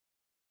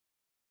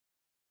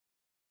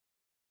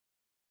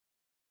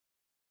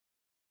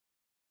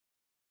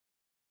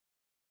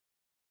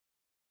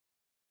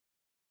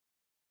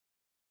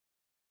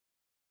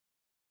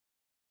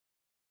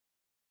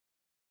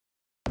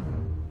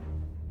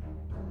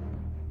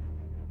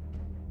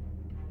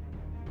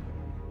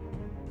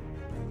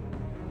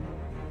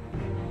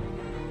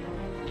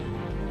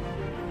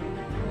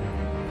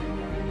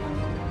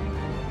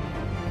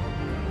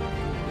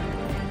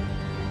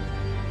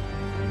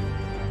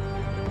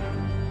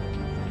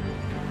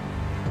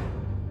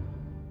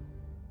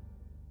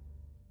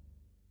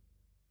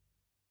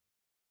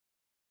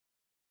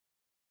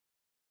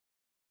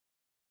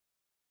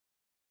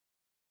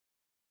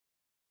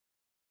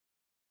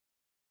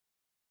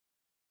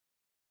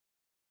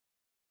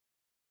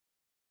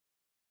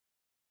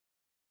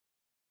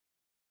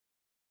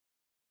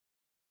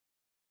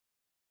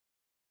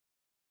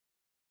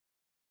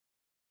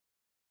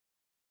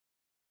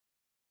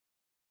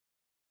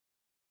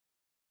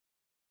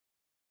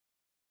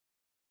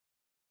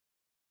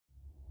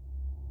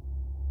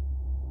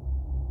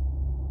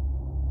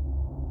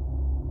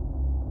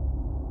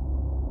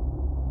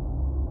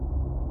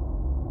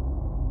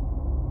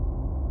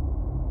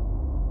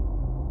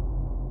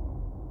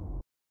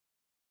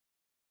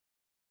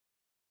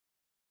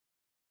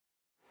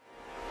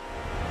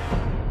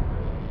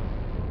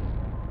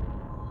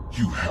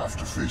You have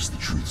to face the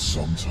truth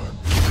sometime.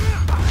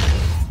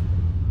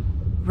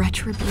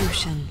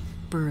 Retribution,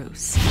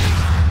 Bruce.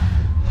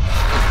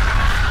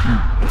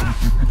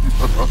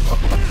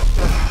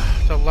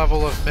 The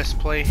level of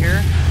misplay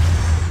here.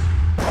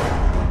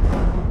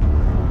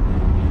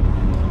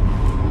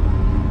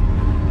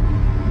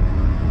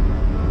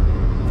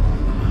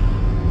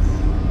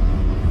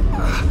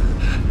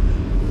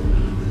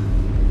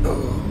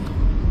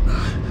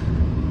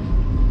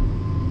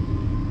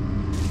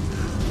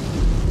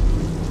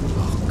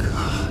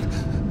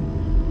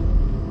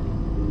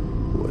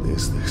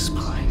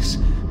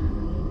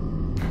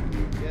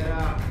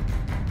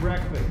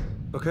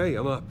 Okay,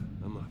 I'm up.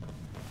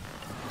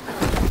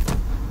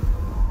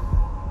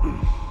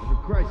 For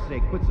Christ's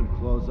sake, put some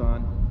clothes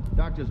on.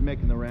 Doctor's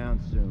making the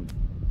rounds soon.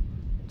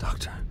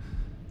 Doctor?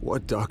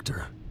 What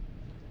doctor?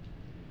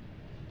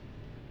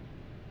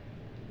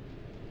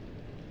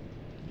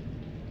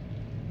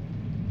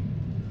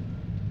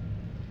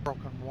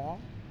 Broken wall.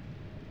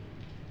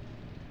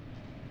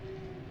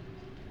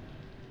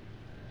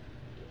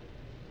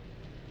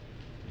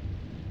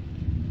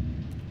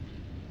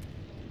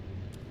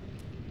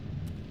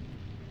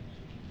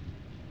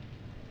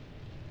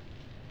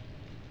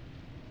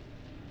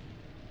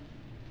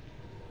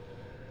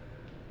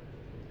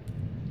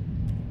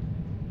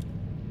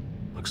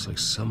 Looks like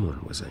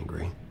someone was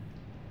angry.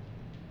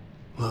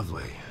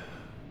 Lovely.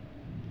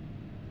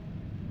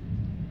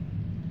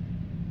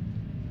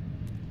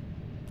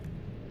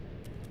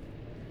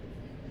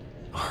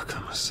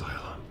 Arkham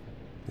Asylum.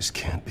 This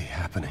can't be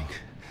happening.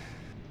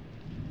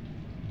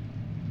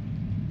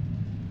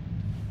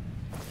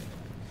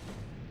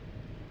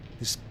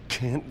 This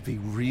can't be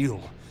real.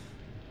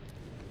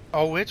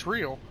 Oh, it's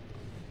real.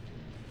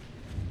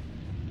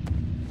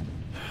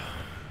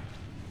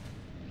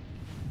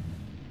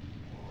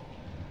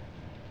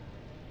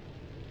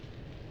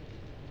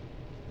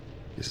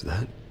 Is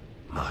that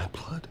my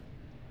blood?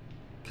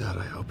 God,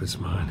 I hope it's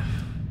mine.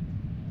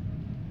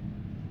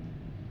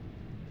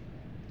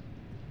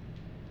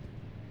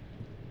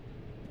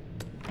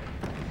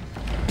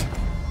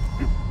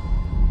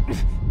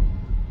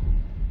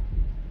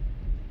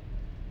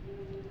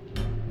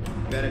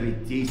 Better be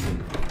decent.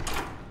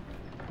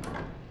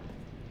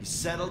 You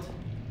settled?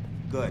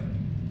 Good.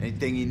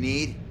 Anything you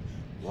need?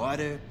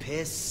 Water,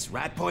 piss,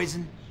 rat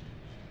poison?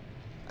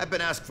 I've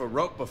been asked for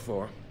rope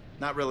before.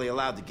 Not really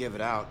allowed to give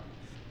it out.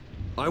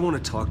 I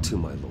want to talk to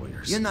my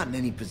lawyers. You're not in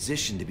any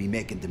position to be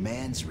making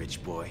demands,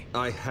 rich boy.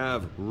 I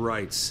have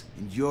rights.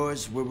 And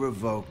yours were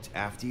revoked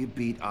after you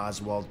beat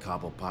Oswald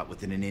Cobblepot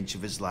within an inch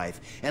of his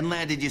life and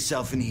landed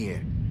yourself in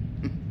here.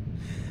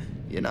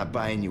 You're not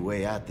buying your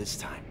way out this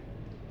time.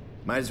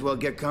 Might as well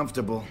get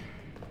comfortable.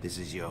 This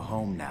is your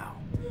home now.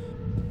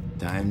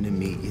 Time to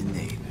meet your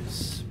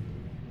neighbors.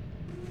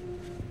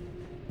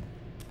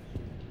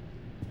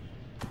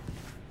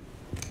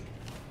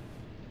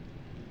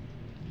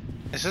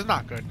 This is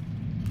not good.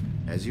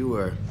 As you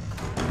were.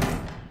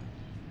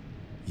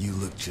 You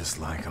look just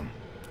like him.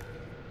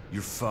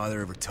 Your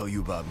father ever tell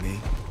you about me?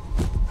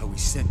 How he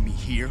sent me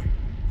here?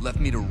 Left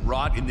me to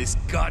rot in this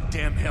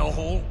goddamn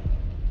hellhole?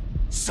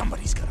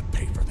 Somebody's gotta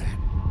pay for that.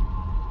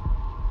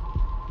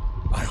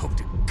 I hope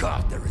to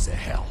God there is a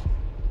hell.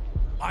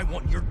 I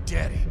want your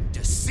daddy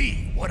to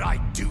see what I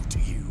do to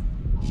you.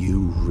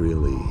 You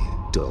really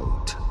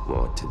don't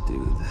want to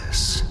do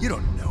this. You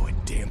don't know a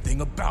damn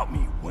thing about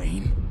me,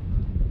 Wayne.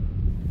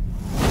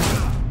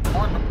 Am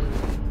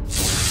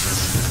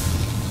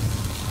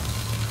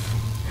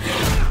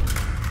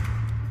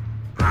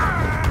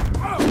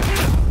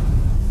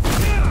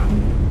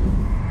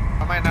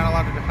I not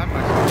allowed to defend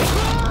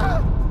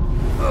myself?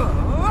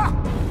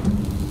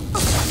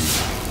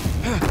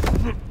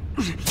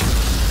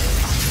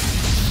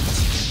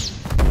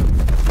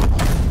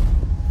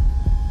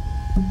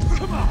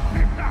 Come on!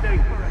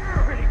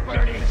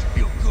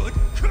 Feel good?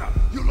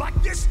 You like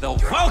this? The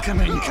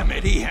welcoming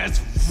committee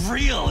has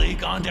really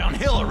gone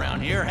downhill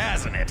around here,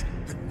 hasn't it?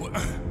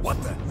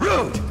 What the?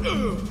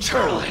 Rude!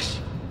 Churlish!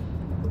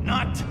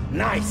 Not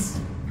nice!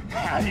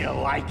 How do you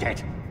like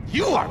it?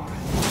 You are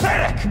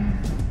pathetic!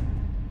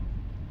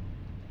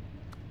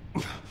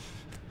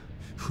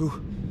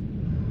 Who?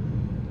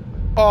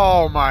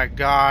 Oh my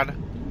God.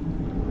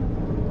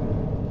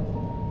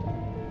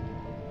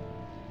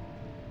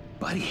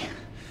 Buddy.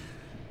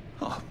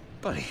 Oh,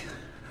 buddy.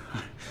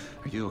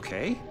 Are you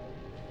okay?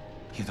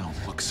 You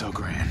don't look so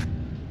grand.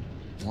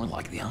 More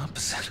like the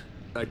opposite.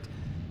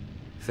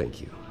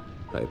 Thank you.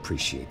 I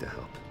appreciate the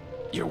help.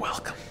 You're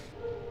welcome.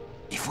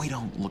 If we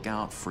don't look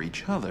out for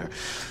each other,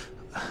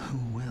 who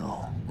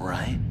will,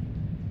 right?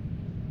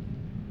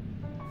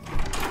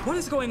 What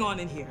is going on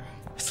in here?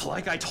 It's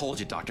like I told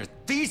you, Doctor.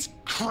 These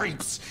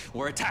creeps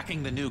were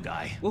attacking the new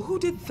guy. Well, who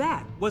did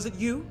that? Was it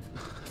you?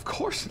 Of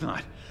course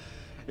not.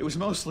 It was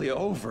mostly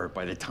over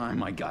by the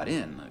time I got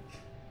in.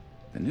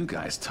 The new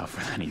guy's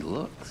tougher than he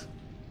looked.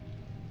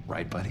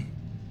 Right, buddy?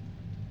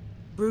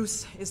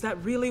 Bruce, is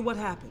that really what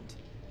happened?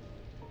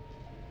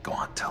 Go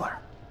on, tell her.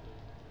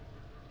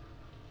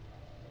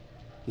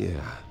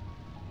 Yeah.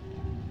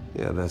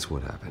 Yeah, that's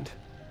what happened.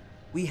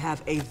 We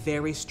have a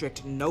very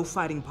strict no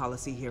fighting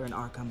policy here in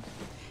Arkham.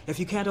 If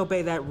you can't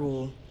obey that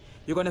rule,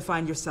 you're going to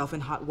find yourself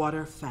in hot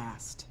water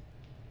fast.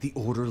 The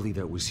orderly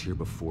that was here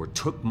before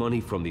took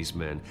money from these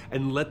men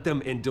and let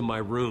them into my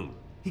room.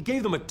 He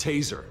gave them a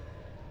taser.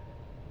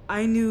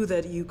 I knew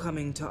that you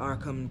coming to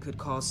Arkham could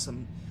cause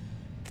some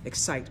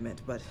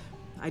excitement, but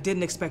I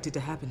didn't expect it to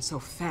happen so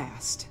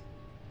fast.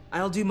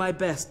 I'll do my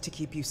best to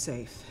keep you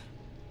safe,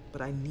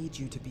 but I need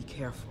you to be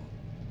careful.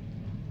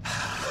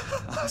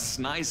 Us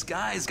nice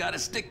guys gotta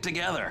stick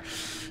together.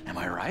 Am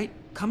I right?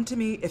 Come to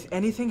me if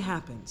anything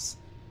happens.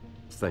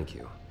 Thank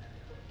you.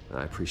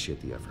 I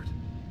appreciate the effort.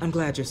 I'm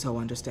glad you're so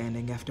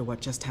understanding after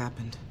what just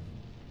happened.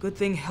 Good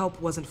thing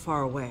help wasn't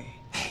far away.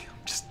 Hey,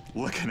 I'm just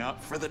looking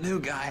out for the new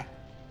guy.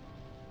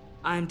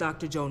 I'm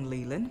Dr. Joan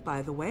Leland,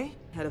 by the way,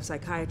 head of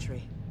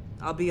psychiatry.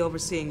 I'll be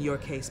overseeing your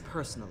case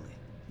personally.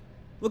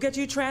 We'll get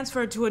you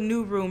transferred to a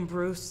new room,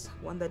 Bruce.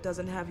 One that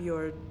doesn't have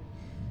your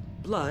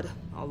blood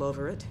all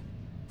over it.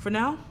 For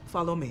now,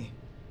 follow me.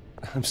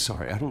 I'm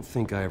sorry, I don't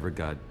think I ever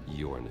got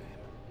your name.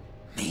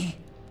 Me?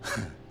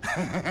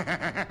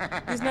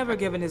 He's never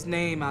given his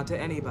name out to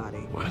anybody.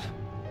 What?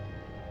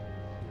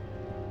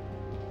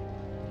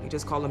 You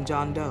just call him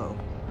John Doe.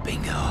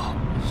 Bingo.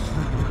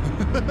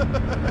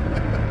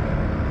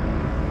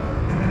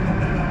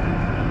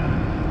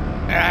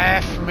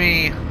 F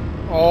me.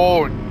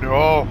 Oh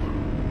no.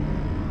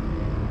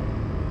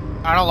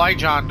 I don't like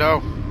John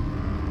Doe.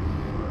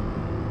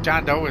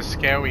 John Doe is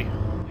scary.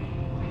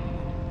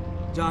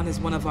 John is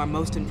one of our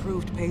most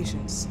improved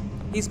patients.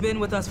 He's been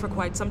with us for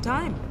quite some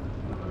time.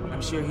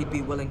 I'm sure he'd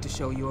be willing to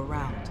show you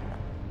around.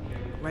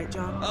 Right,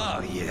 John?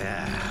 Oh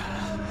yeah.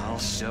 I'll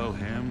show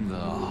him the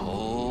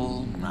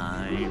whole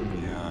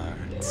 9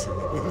 yards.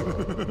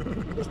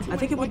 I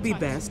think it would be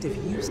best if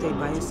you stayed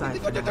by his side.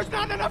 There's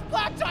not enough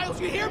black tiles,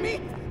 you hear me?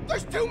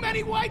 There's too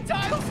many white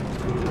tiles!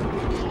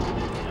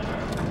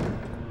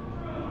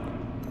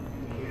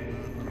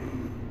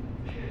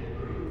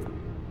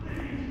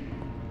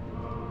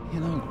 You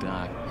know,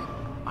 Doc,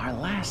 our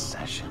last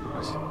session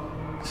was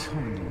so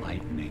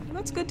enlightening.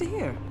 That's good to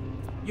hear.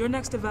 Your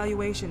next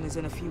evaluation is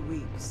in a few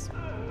weeks.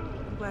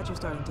 I'm glad you're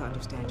starting to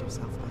understand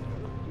yourself better.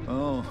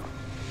 Oh,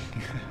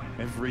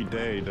 every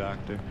day,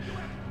 Doctor.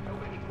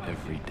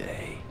 Every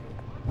day.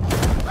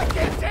 I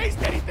can't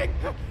taste anything!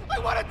 I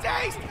want to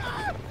taste!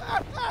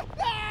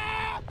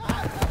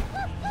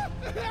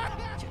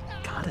 You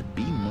gotta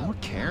be more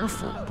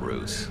careful,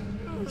 Bruce.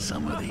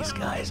 Some of these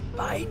guys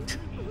bite.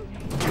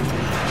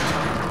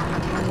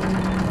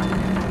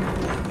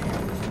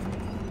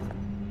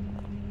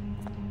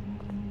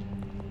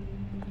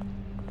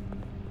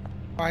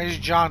 Why is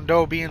John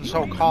Doe being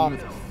so calm?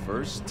 The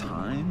first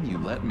time you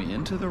let me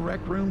into the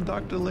rec room,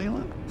 Dr.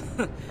 Leland?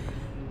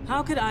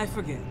 How could I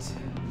forget?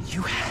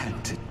 You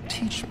had to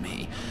teach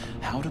me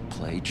how to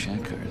play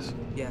checkers.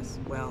 Yes,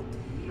 well,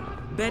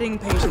 betting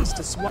patients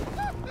to swap.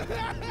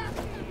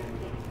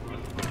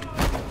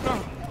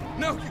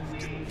 No,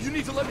 you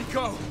need to let me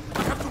go.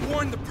 I have to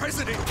warn the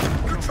president.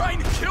 You're trying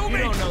to kill me.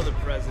 You don't know the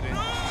president.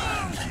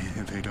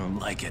 They don't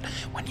like it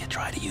when you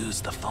try to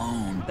use the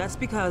phone. That's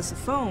because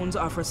phones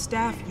are for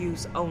staff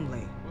use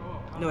only.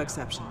 No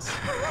exceptions.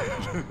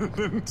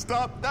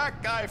 Stop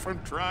that guy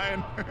from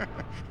trying.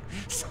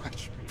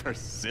 Such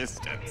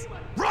persistence.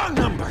 Wrong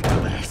number,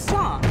 dumbass.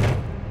 John!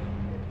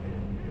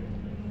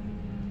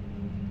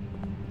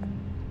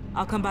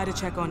 I'll come by to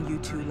check on you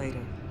two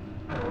later.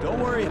 Don't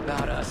worry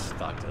about us,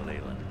 Dr.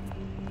 Leland.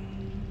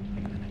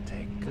 I'm gonna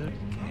take good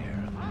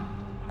care of you.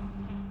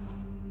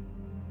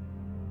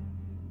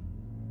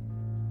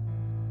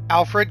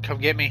 Alfred, come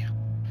get me.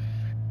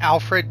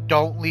 Alfred,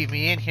 don't leave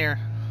me in here.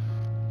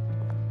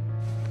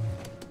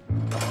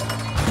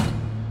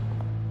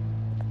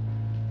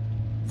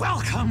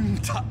 Welcome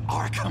to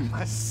Arkham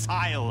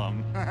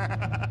Asylum.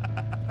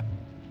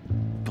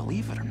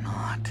 Believe it or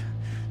not,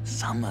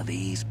 some of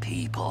these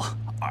people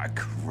are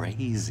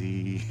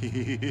crazy.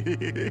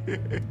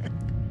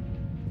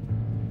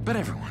 But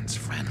everyone's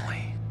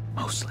friendly,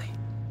 mostly.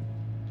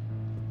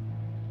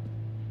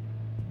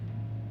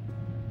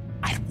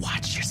 I'd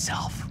watch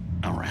yourself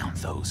around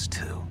those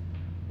two.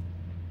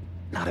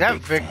 Not That a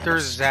big fan Victor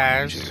of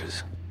Zsasz.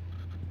 strangers.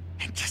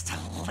 And just a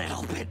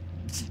little bit,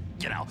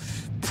 you know,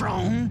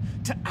 prone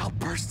to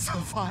outbursts of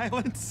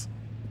violence.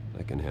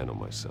 I can handle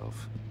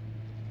myself.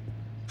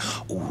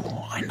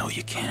 Ooh, I know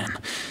you can.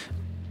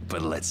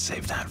 But let's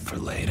save that for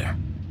later.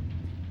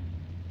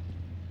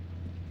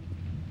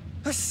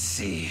 Let's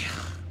see.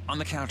 On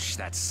the couch,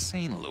 that's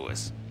St.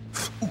 Louis.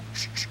 Ooh,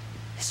 shh.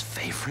 His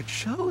favorite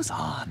show's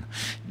on.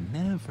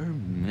 Never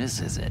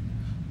misses it.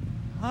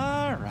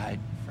 All right,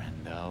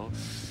 friendo.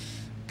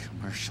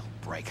 Commercial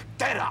break.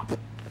 Get up!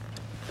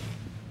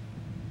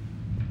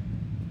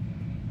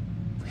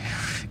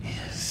 Where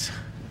is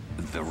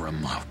the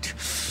remote?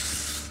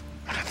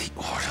 The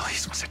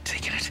orderlies must have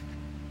taken it.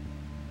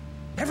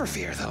 Never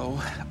fear, though.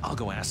 I'll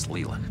go ask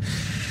Leland.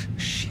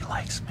 She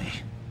likes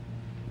me.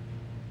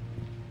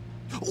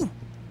 Ooh,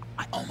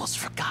 I almost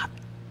forgot.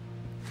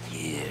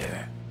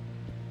 Here.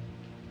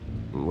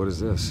 What is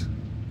this?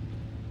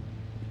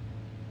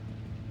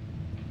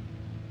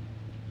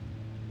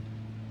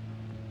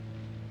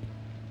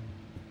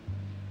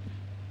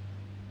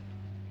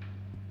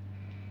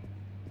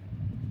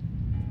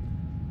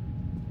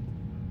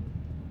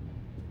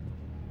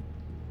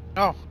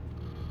 Oh.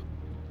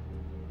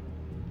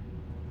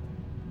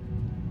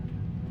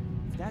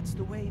 If that's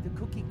the way the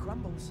cookie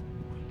crumbles.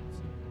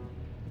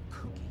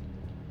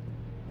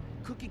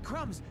 Cookie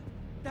crumbs.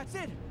 That's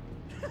it.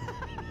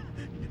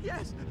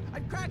 Yes,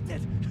 I cracked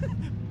it.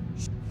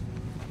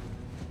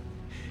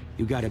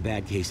 You got a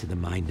bad case of the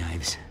mind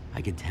knives.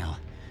 I can tell.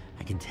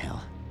 I can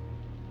tell.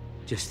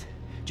 Just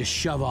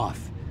shove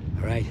off,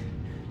 all right?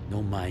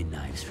 No mind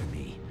knives for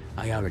me.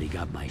 I already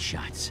got my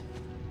shots.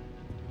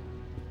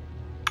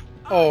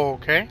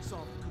 Okay.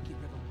 Solve the cookie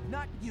riddle,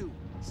 not you.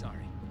 Sorry.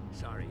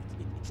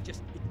 It's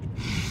just.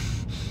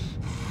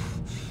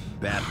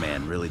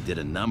 Batman really did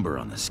a number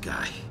on this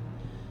guy.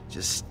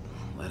 Just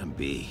let him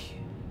be.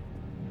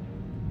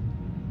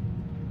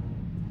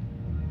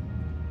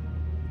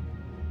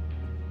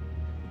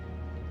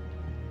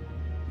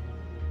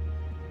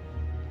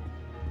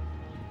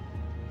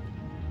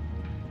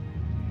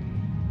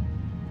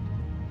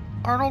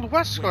 Arnold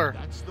Wesker.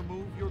 That's the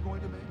move you're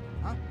going to make,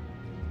 huh?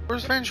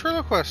 Where's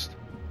Ventriloquist?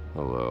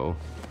 Hello?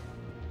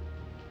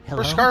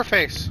 Where's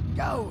Scarface?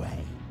 Go away.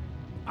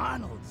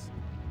 Arnold's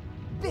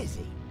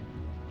busy.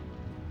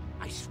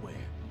 I swear,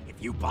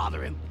 if you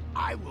bother him,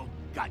 I will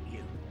gut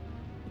you.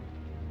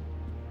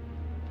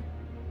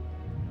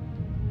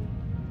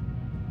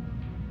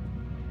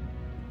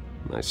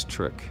 Nice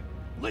trick.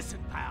 Listen,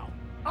 pal.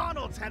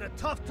 Arnold's had a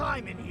tough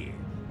time in here,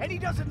 and he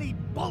doesn't need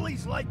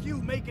bullies like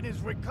you making his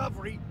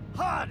recovery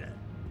harder.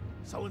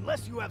 So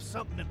unless you have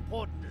something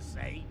important to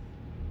say,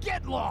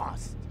 get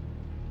lost.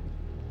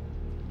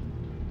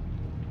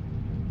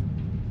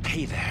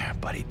 Hey there,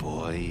 buddy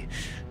boy.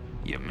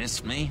 You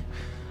missed me?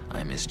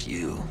 I missed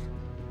you.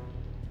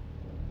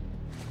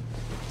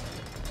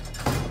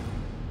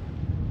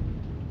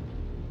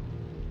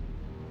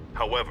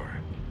 However,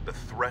 the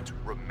threat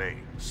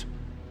remains.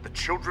 The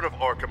children of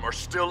Arkham are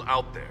still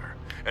out there,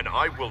 and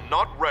I will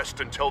not rest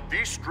until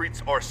these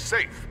streets are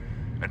safe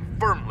and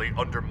firmly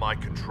under my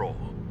control.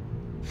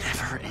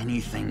 Never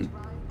anything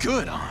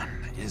good on,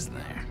 is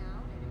there?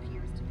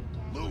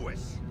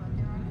 Lewis.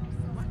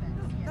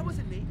 No, that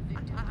wasn't me.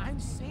 I'm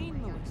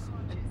sane, Lewis.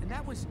 And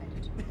that was...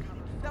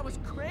 that was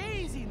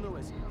crazy,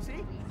 Lewis.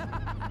 See?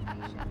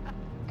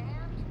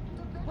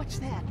 What's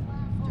that?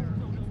 Oh,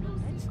 no.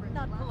 That's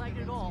not polite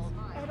at all.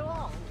 At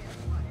all.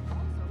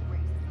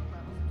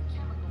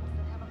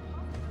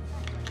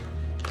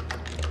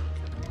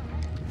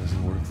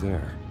 Doesn't work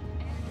there.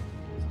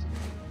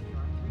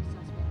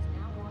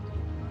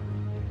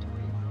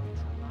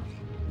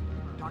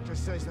 Doctor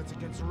says that's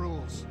against the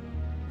rules.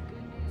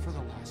 For the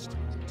last time,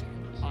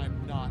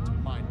 I'm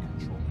not mind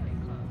controlling.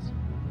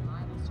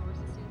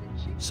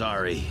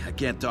 Sorry, I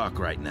can't talk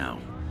right now.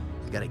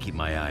 I gotta keep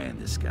my eye on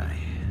this guy.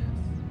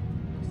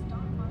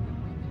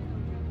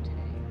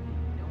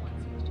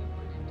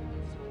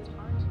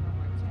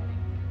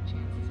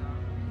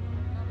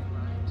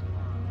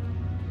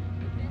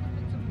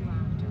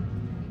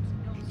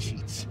 He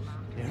cheats.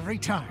 Every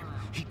time.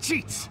 He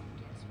cheats.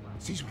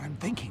 Sees what I'm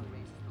thinking.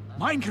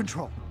 Mind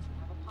control.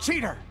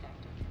 Cheater!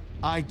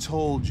 I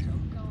told you,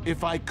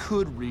 if I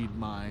could read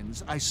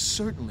minds, I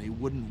certainly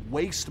wouldn't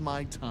waste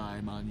my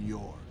time on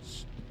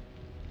yours.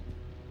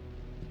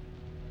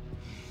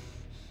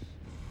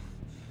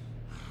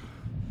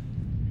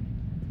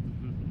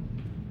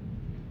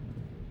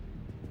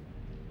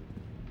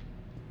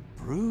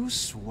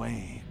 Bruce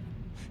Wayne.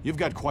 You've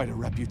got quite a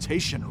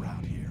reputation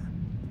around here.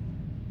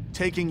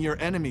 Taking your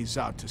enemies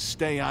out to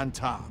stay on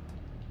top.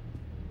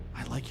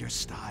 I like your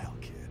style,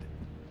 kid.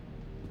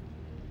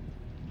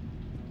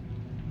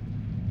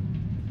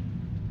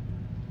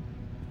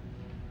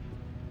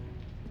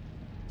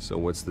 So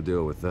what's the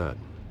deal with that?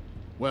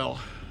 Well,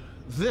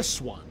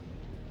 this one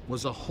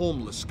was a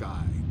homeless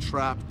guy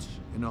trapped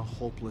in a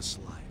hopeless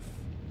life.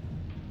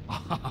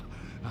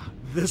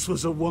 This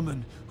was a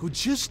woman who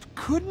just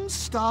couldn't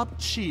stop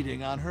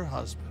cheating on her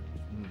husband.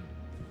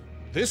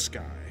 This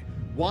guy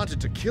wanted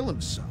to kill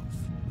himself,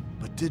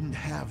 but didn't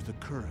have the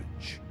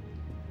courage.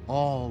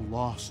 All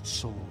lost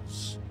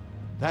souls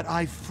that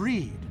I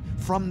freed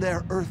from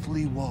their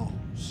earthly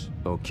woes.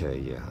 Okay,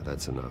 yeah,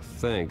 that's enough.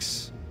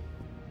 Thanks.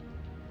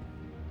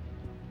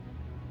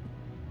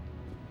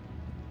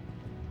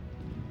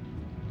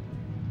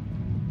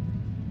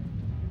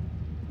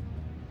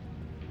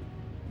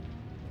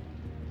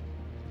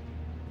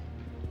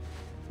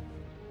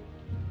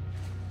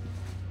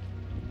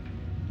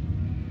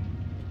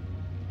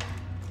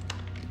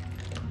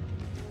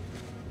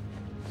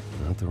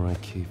 Not the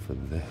right key for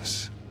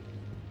this.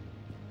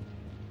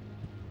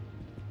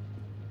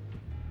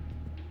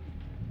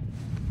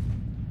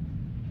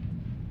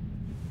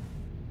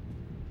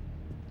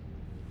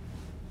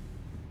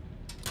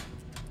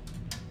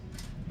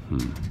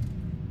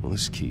 Well,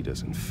 this key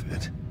doesn't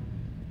fit.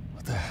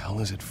 What the hell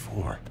is it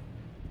for?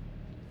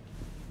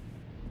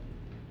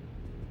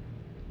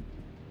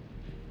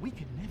 We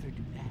could never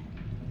do that.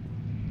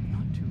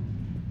 Not to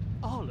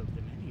all of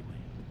them, anyway.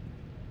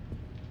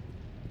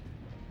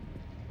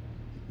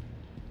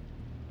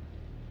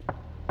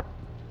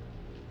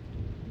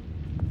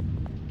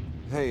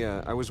 Hey,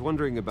 I was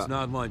wondering about... It's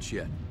not lunch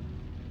yet.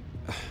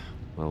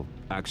 Well,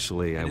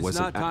 actually, I And it's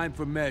wasn't... not time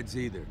for meds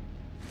either.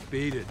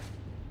 Beat it.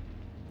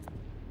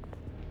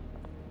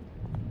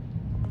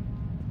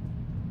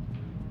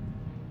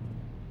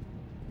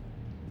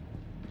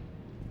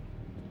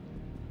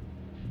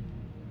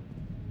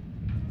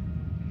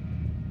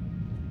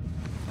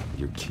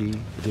 Your key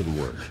didn't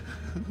work.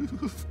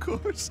 Of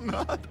course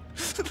not.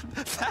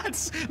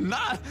 That's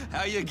not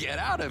how you get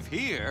out of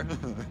here.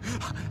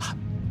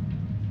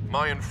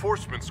 My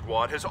enforcement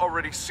squad has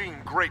already seen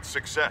great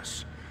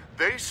success.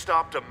 They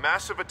stopped a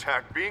massive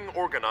attack being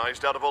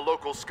organized out of a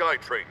local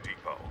SkyTrain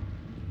depot.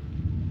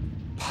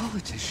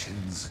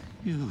 Politicians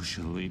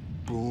usually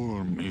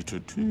bore me to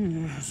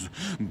tears,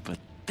 but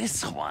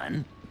this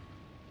one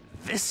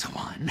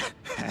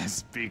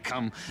has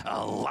become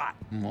a lot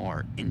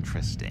more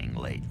interesting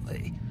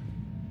lately.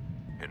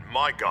 In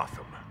my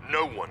Gotham,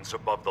 no one's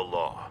above the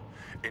law,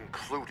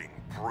 including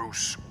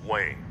Bruce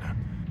Wayne.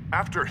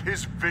 After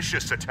his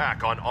vicious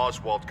attack on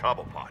Oswald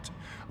Cobblepot,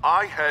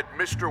 I had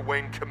Mr.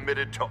 Wayne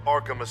committed to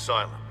Arkham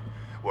Asylum,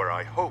 where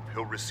I hope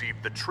he'll receive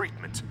the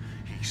treatment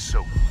he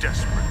so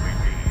desperately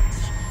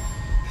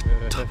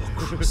needs.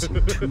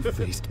 Double-crossing,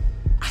 two-faced...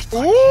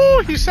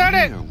 Ooh, he said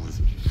it!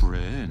 With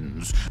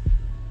friends.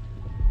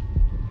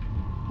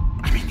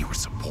 I mean, you were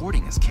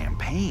supporting his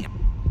campaign.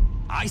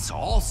 I saw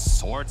all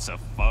sorts of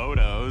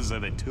photos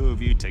of the two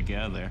of you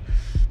together.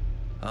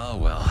 Oh,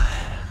 well,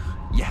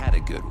 you had a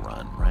good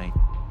run, right?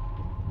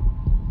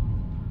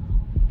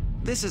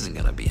 This isn't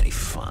gonna be any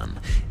fun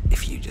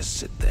if you just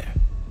sit there.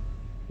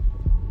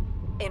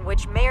 In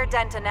which Mayor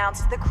Dent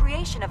announced the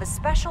creation of a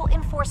special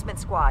enforcement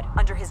squad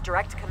under his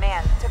direct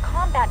command to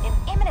combat an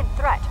imminent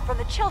threat from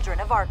the children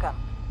of Arkham.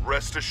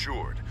 Rest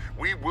assured,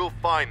 we will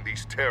find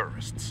these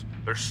terrorists,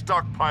 their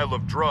stockpile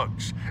of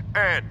drugs,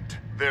 and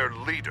their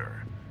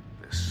leader,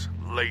 this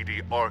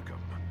Lady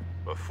Arkham,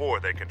 before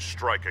they can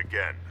strike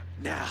again.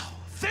 Now,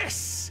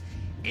 this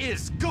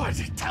is good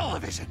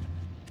television.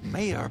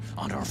 Mayor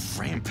on a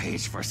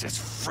rampage versus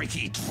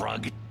freaky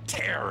drug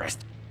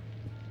terrorist.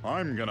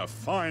 I'm gonna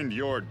find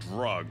your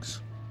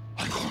drugs.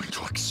 I'm going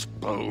to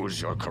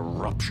expose your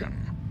corruption.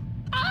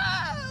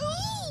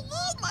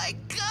 Oh my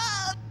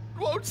God!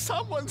 Won't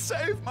someone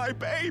save my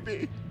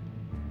baby?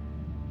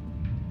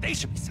 They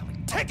should be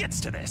selling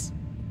tickets to this.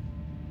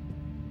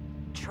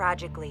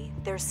 Tragically,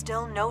 there's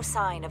still no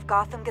sign of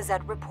Gotham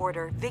Gazette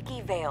reporter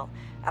Vicky Vale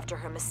after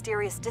her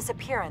mysterious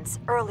disappearance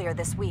earlier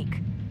this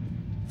week.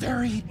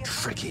 Very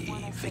tricky,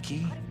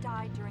 Vicky.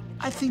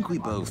 I think we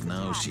both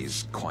know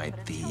she's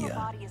quite the,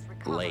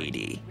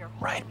 lady,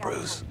 right,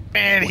 Bruce?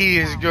 And he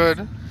is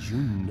good. You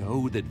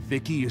know that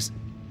Vicky is...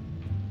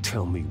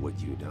 Tell me what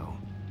you know.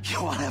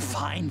 You wanna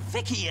find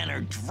Vicky and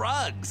her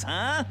drugs,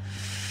 huh?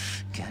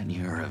 Get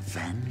your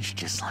revenge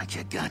just like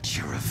you got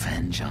your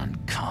revenge on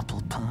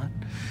Cobblepot?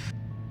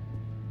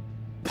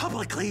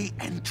 Publicly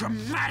and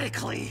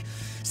dramatically!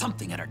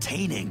 Something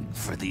entertaining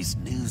for these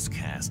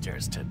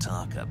newscasters to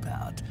talk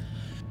about.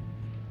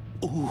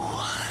 Ooh,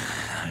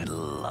 I'd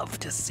love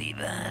to see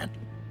that.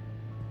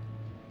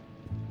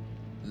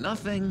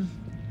 Nothing?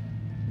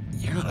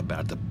 You're not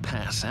about to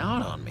pass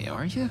out on me,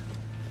 are you?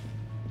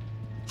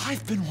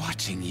 I've been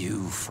watching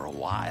you for a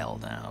while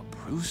now,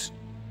 Bruce,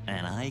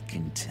 and I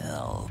can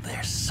tell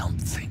there's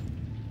something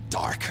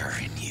darker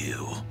in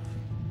you.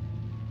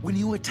 When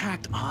you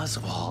attacked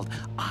Oswald,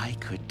 I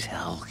could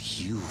tell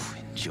you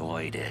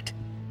enjoyed it.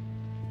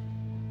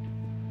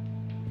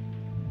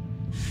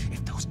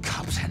 If those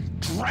cops hadn't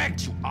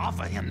dragged you off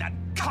of him, that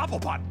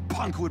Cobblepot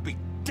punk would be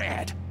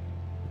dead.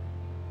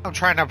 I'm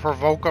trying to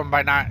provoke him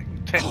by not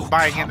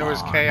buying into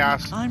his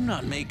chaos. I'm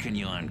not making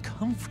you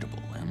uncomfortable,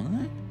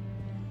 am I?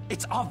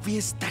 It's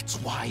obvious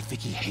that's why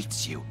Vicky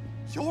hates you.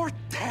 Your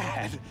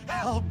dad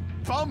helped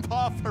bump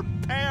off her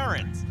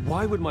parents.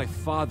 Why would my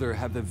father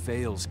have the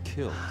Vales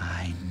killed?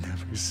 I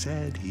never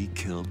said he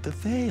killed the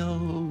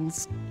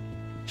Vales.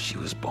 She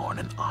was born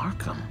in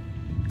Arkham.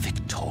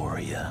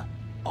 Victoria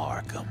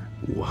Arkham.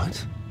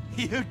 What?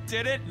 You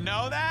didn't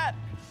know that?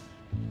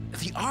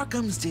 The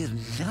Arkhams did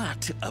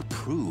not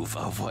approve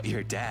of what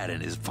your dad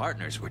and his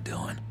partners were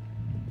doing.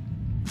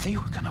 They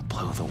were gonna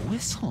blow the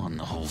whistle on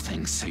the whole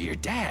thing, so your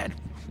dad,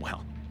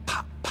 well,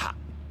 pop.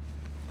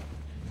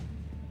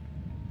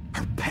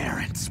 Her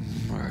parents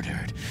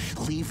murdered,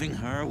 leaving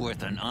her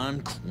with an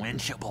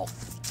unquenchable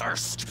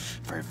thirst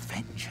for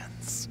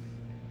vengeance.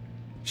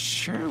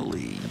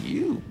 Surely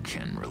you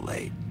can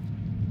relate.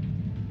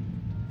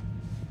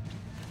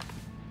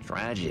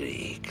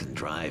 Tragedy can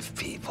drive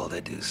people to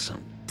do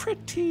some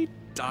pretty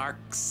dark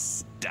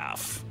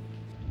stuff.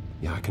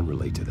 Yeah, I can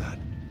relate to that.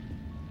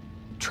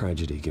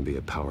 Tragedy can be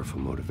a powerful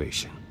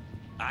motivation.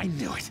 I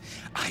knew it.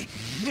 I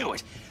knew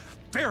it.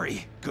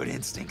 Very good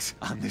instincts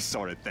on this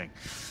sort of thing.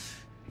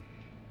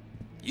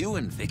 You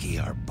and Vicky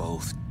are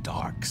both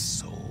dark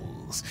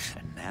souls,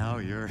 and now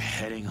you're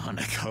heading on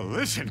a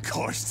collision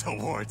course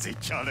towards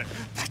each other.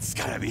 That's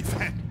gotta be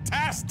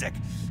fantastic.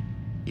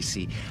 You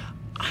see,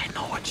 I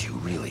know what you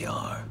really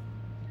are.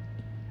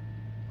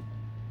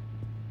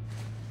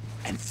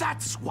 And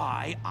that's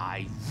why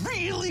I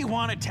really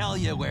want to tell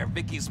you where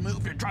Vicky's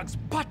moved her drugs,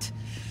 but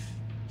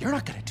You're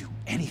not gonna do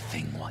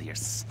anything while you're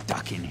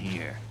stuck in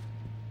here.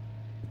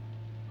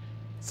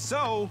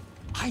 So,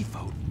 I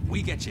vote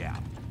we get you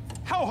out.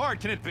 How hard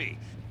can it be?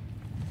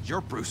 You're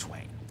Bruce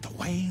Wayne. The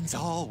Waynes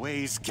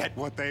always get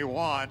what they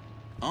want.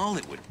 All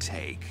it would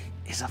take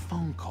is a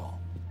phone call.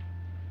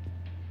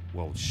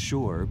 Well,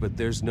 sure, but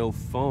there's no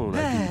phone.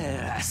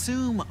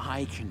 Assume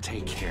I can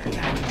take care of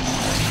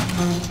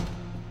that.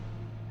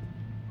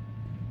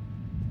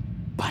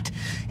 But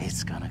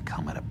it's gonna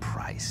come at a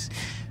price.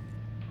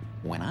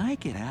 When I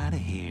get out of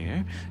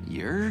here,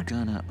 you're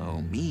gonna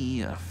owe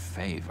me a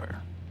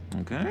favor.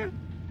 Okay?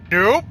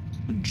 Nope.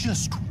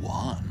 Just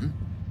one.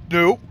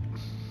 Nope.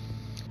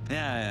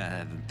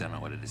 Yeah, I don't know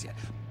what it is yet.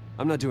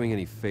 I'm not doing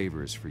any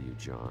favors for you,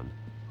 John.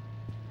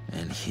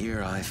 And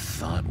here I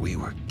thought we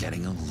were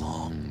getting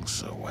along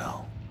so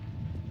well.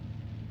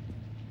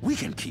 We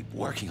can keep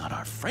working on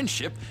our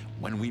friendship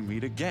when we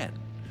meet again,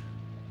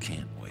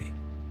 can't we?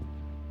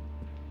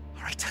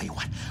 All right, tell you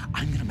what,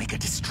 I'm gonna make a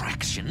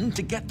distraction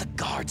to get the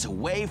guards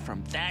away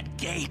from that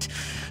gate.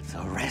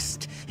 The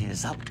rest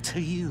is up to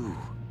you.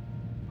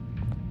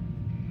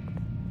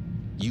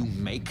 You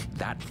make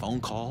that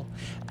phone call,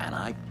 and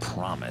I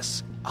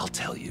promise I'll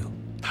tell you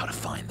how to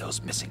find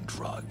those missing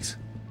drugs.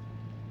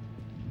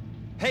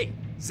 Hey,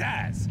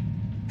 Zaz.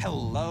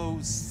 Hello,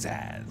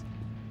 Zaz.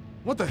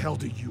 What the hell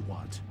do you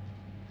want?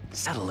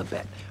 Settle a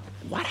bet.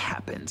 What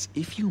happens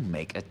if you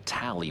make a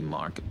tally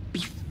mark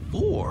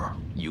before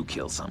you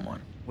kill someone?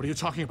 What are you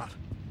talking about?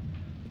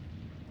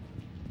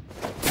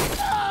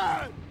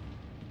 Ah!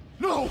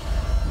 No!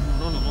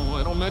 No,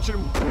 I don't match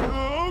him.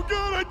 Oh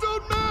god, I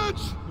don't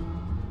match!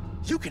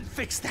 You can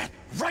fix that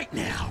right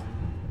now.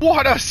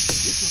 What a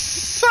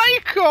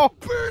psycho!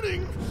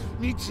 Burning!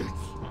 Need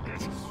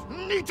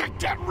to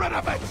get rid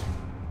of it!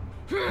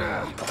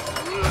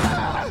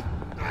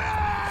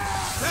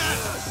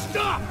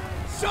 Stop!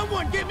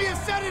 Someone give me a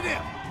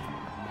sedative!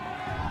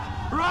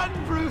 Run,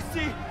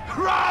 Brucey!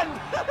 Run!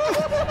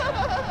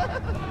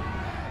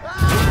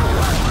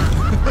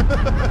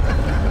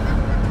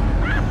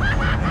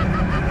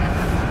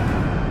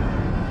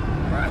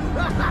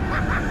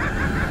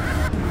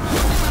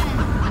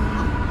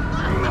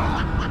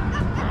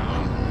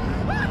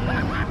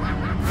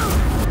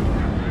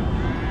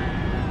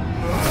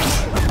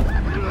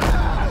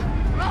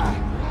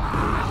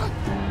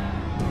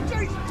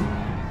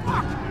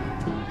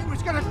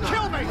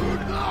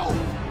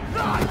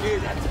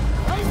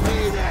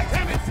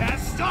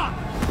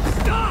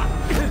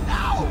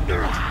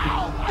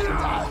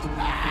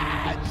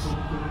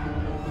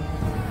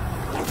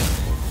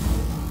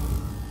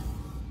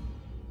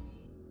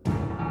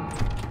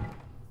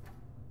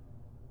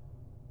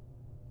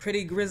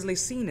 Pretty grisly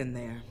scene in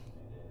there.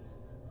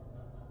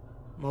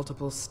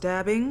 Multiple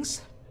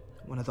stabbings.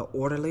 One of the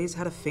orderlies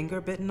had a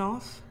finger bitten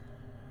off.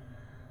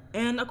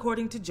 And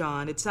according to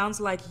John, it sounds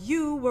like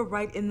you were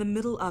right in the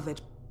middle of it.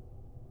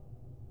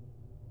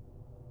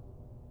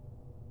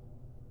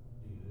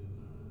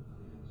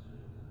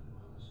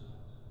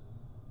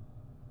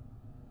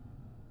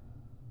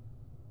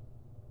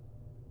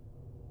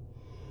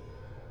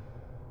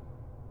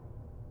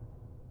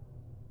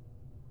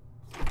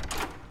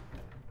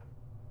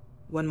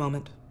 One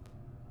moment.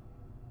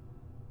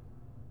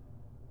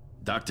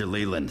 Dr.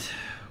 Leland,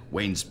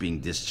 Wayne's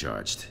being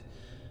discharged.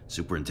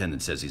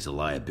 Superintendent says he's a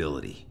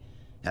liability.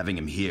 Having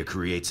him here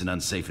creates an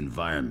unsafe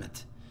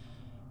environment.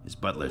 His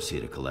butler's here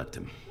to collect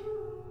him.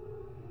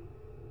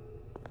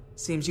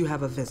 Seems you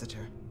have a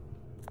visitor.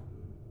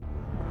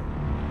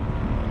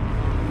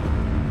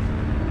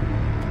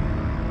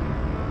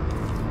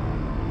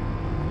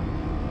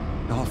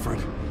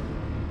 Alfred.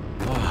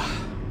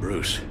 Ah,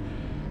 Bruce.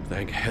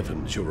 Thank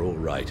heavens you're all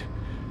right.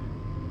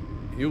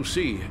 You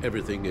see,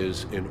 everything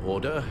is in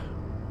order.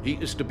 He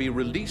is to be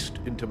released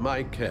into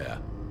my care.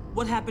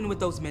 What happened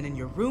with those men in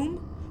your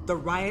room? The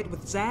riot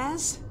with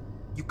Zaz?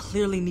 You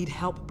clearly need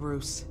help,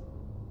 Bruce.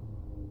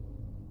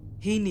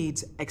 He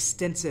needs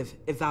extensive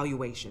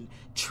evaluation,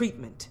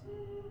 treatment.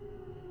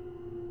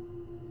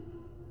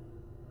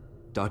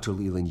 Dr.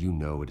 Leland, you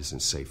know it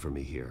isn't safe for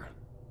me here.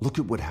 Look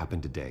at what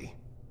happened today.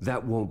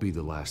 That won't be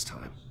the last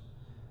time.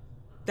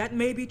 That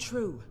may be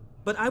true,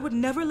 but I would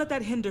never let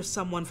that hinder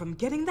someone from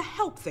getting the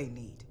help they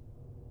need.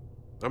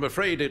 I'm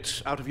afraid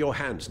it's out of your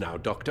hands now,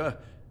 Doctor.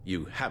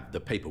 You have the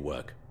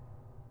paperwork.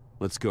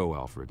 Let's go,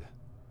 Alfred.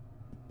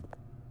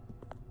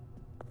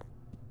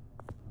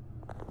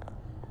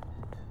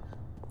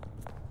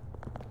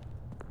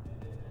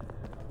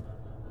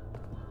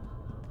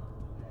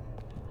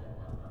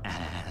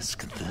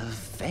 Ask the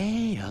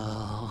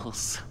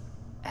Vales.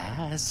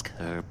 Ask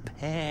her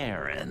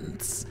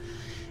parents.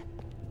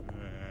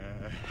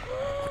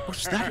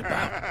 What's that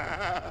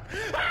about?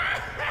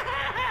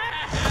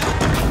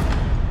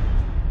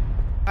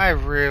 I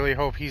really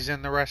hope he's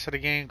in the rest of the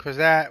game, because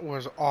that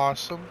was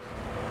awesome.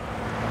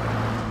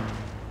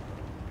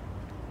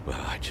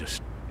 Well, I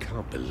just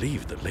can't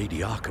believe that Lady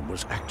Arkham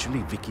was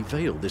actually Vicky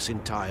Vale this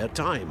entire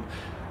time.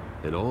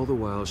 And all the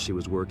while she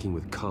was working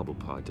with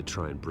Cobblepot to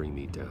try and bring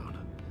me down.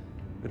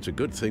 It's a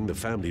good thing the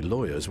family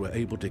lawyers were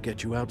able to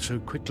get you out so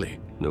quickly.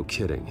 No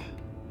kidding.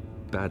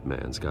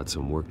 Batman's got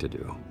some work to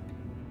do.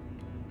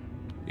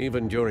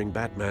 Even during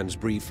Batman's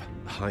brief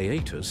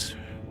hiatus,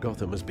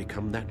 Gotham has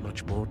become that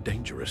much more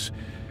dangerous.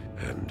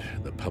 And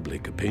the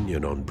public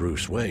opinion on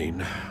Bruce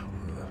Wayne...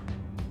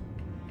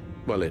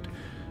 well, it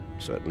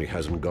certainly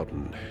hasn't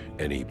gotten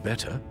any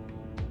better.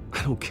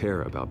 I don't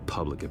care about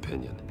public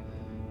opinion.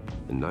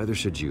 And neither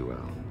should you,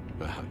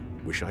 Al. I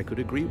wish I could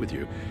agree with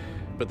you.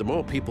 But the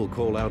more people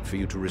call out for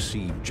you to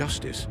receive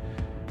justice,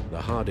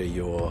 the harder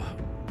your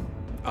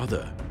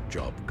other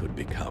job could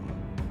become.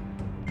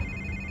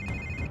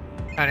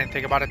 I didn't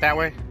think about it that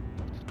way.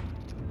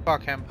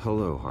 Fuck him.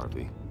 Hello,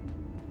 Harvey.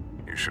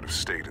 You should have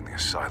stayed in the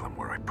asylum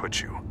where I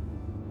put you.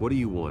 What do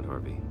you want,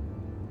 Harvey?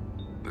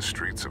 The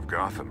streets of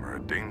Gotham are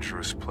a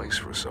dangerous place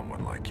for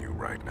someone like you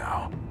right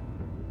now.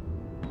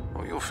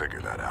 Well, you'll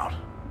figure that out.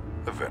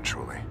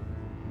 Eventually.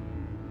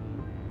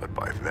 But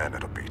by then,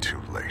 it'll be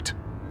too late.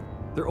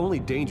 They're only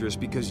dangerous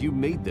because you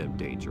made them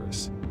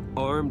dangerous.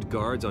 Armed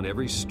guards on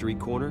every street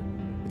corner?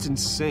 It's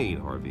insane,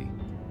 Harvey.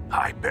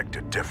 I beg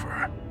to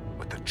differ.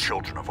 With the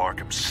children of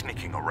Arkham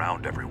sneaking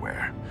around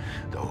everywhere,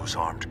 those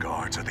armed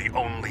guards are the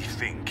only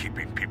thing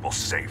keeping people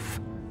safe.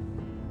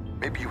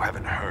 Maybe you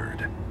haven't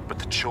heard, but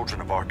the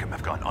children of Arkham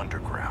have gone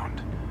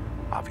underground.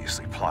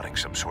 Obviously plotting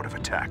some sort of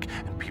attack,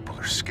 and people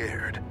are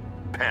scared,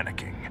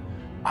 panicking.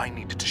 I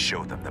needed to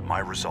show them that my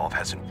resolve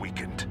hasn't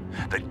weakened,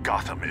 that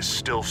Gotham is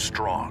still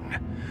strong.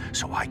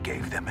 So I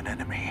gave them an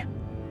enemy.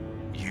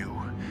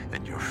 You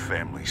and your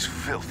family's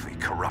filthy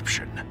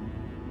corruption.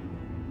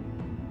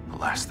 The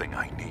last thing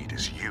I need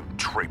is you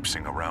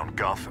traipsing around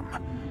Gotham.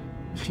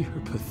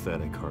 You're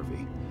pathetic,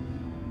 Harvey.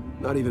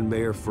 Not even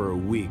mayor for a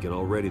week and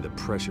already the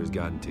pressure's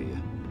gotten to you.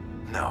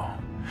 No,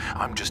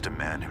 I'm just a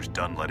man who's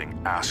done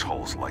letting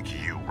assholes like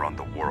you run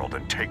the world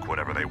and take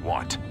whatever they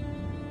want.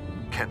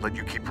 Can't let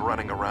you keep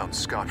running around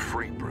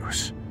scot-free,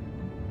 Bruce.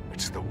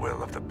 It's the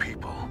will of the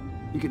people.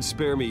 You can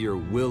spare me your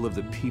will of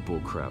the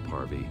people crap,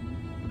 Harvey.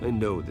 I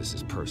know this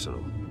is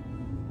personal.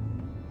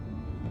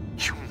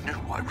 You knew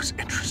I was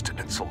interested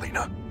in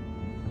Selina.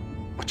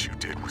 What you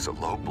did was a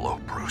low blow,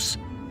 Bruce.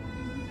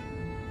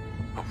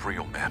 A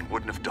real man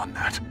wouldn't have done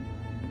that.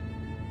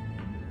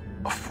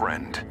 A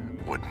friend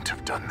wouldn't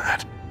have done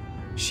that.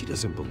 She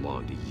doesn't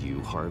belong to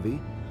you, Harvey.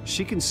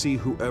 She can see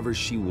whoever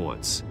she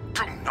wants.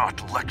 Do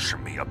not lecture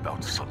me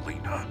about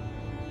Selina.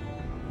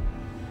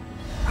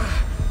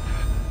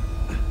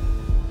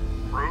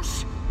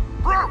 Bruce?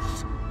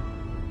 Bruce!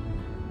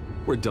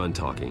 We're done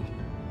talking.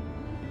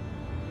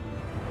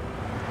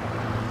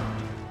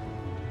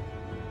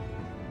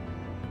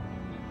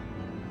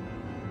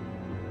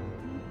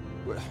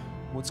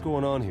 What's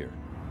going on here?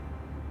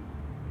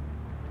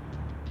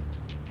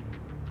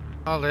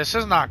 Oh, this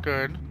is not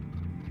good.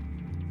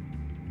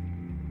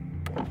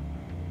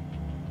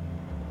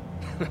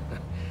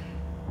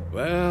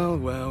 Well,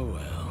 well,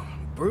 well.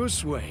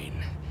 Bruce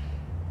Wayne.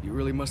 You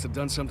really must have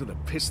done something to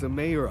piss the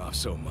mayor off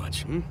so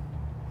much, hmm?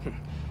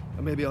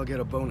 Maybe I'll get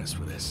a bonus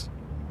for this.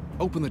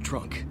 Open the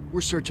trunk.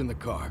 We're searching the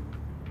car.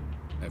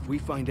 If we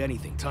find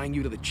anything tying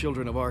you to the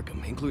children of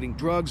Arkham, including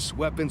drugs,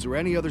 weapons, or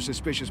any other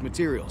suspicious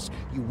materials,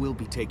 you will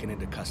be taken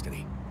into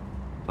custody.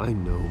 I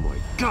know my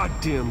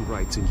goddamn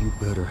rights, and you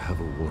better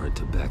have a warrant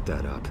to back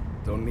that up.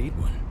 Don't need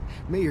one.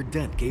 Mayor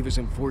Dent gave his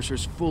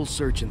enforcers full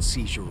search and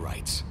seizure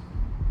rights.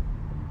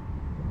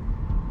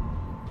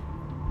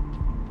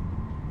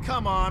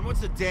 Come on,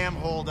 what's the damn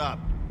holdup?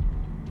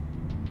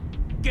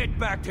 Get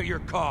back to your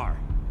car.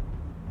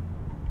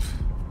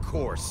 Of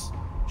course.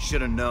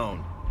 Should have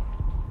known.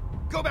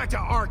 Go back to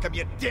Arkham,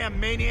 you damn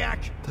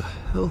maniac! The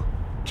hell?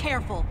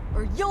 Careful,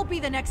 or you'll be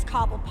the next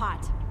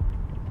Cobblepot.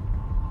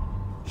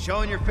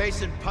 Showing your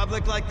face in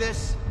public like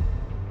this?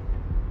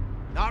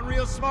 Not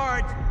real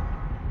smart.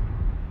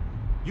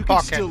 You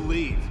can still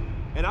leave,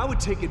 and I would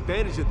take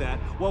advantage of that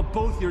while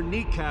both your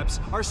kneecaps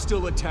are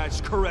still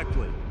attached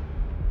correctly.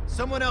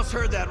 Someone else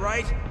heard that,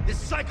 right? This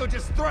psycho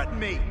just threatened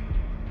me!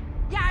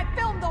 Yeah, I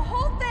filmed the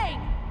whole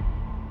thing!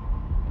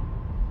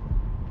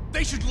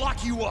 They should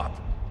lock you up!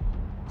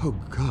 Oh,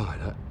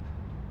 God,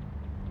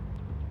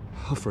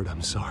 Alfred,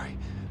 I'm sorry.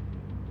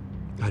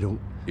 I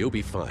don't... You'll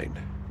be fine.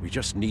 We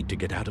just need to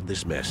get out of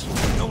this mess.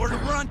 Nowhere to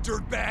run,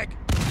 dirtbag!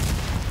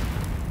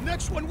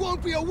 Next one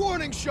won't be a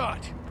warning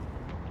shot!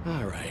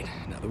 All right,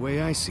 now the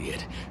way I see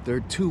it, there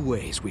are two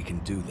ways we can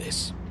do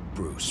this,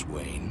 Bruce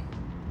Wayne.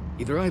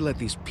 Either I let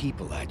these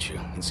people at you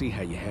and see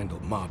how you handle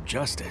mob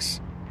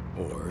justice,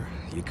 or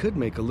you could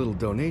make a little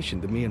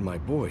donation to me and my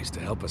boys to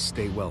help us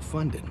stay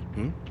well-funded,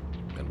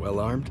 And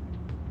well-armed?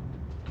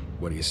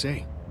 What do you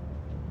say?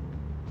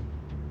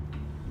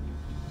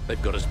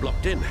 They've got us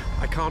blocked in.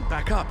 I can't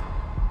back up.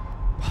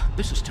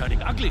 This is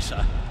turning ugly,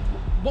 sir.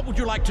 What would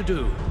you like to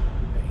do?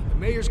 Hey, the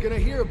mayor's gonna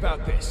hear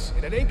about this,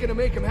 and it ain't gonna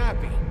make him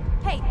happy.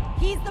 Hey,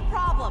 he's the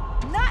problem,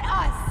 not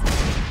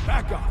us!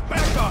 Back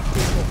off,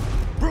 people!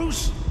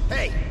 Bruce!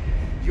 Hey!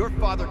 Your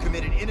father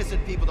committed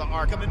innocent people to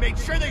Arkham and made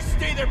sure they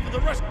stay there for the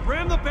rest—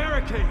 Ram the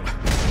barricade!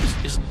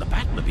 This isn't the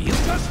Batmobile.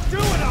 Just do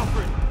it,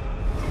 Alfred!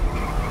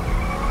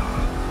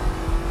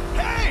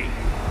 Hey!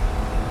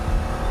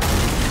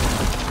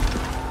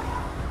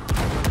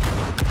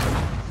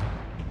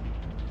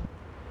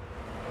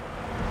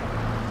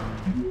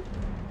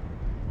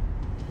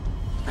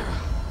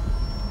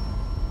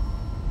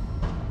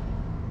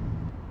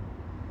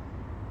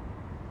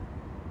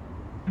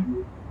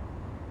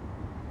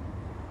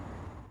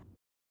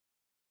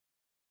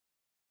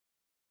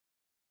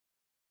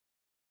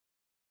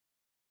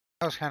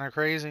 That was kind of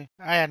crazy.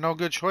 I had no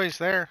good choice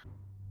there.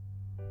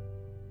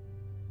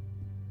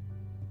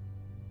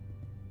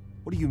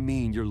 What do you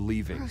mean you're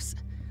leaving? Bruce,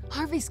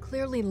 Harvey's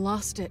clearly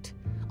lost it.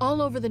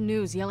 All over the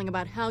news yelling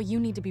about how you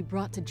need to be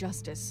brought to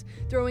justice,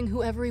 throwing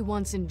whoever he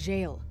wants in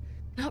jail.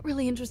 Not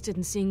really interested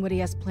in seeing what he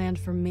has planned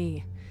for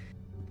me.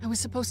 I was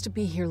supposed to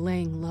be here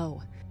laying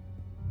low.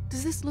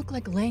 Does this look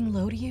like laying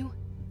low to you?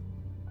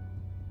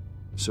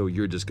 So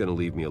you're just gonna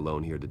leave me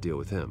alone here to deal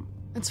with him?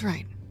 That's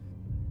right.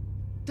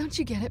 Don't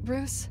you get it,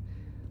 Bruce?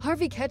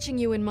 Harvey catching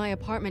you in my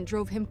apartment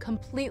drove him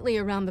completely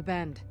around the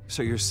bend.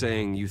 So you're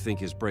saying you think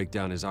his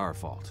breakdown is our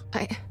fault?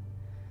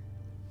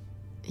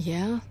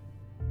 Yeah?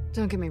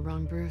 Don't get me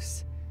wrong,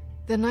 Bruce.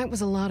 The night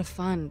was a lot of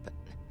fun, but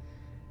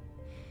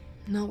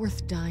not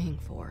worth dying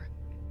for.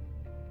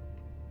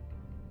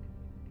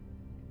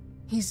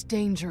 He's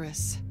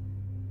dangerous.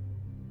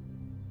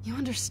 You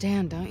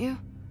understand, don't you?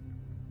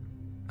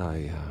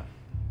 I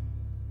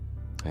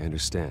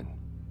understand.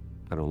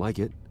 I don't like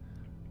it,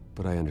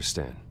 but I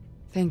understand.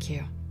 Thank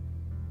you.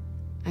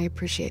 I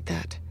appreciate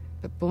that.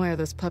 But boy, are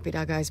those puppy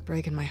dog eyes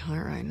breaking my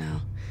heart right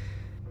now.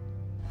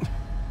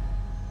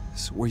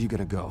 So where are you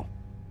gonna go?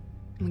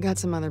 I got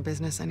some other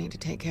business I need to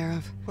take care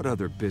of. What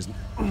other business?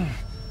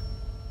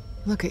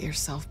 Look at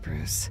yourself,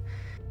 Bruce.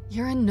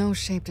 You're in no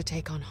shape to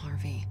take on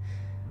Harvey.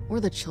 Or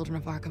the children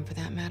of Arkham, for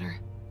that matter.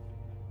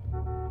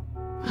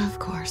 Of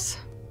course.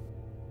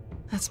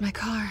 That's my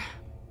car.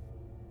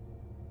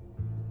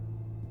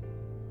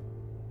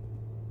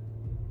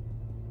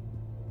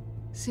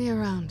 See you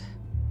around.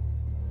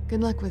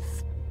 Good luck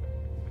with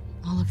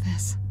all of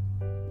this.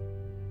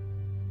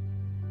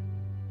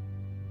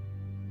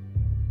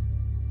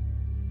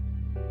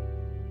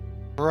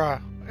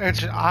 Bruh,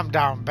 I'm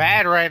down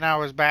bad right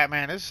now as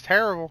Batman. This is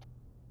terrible.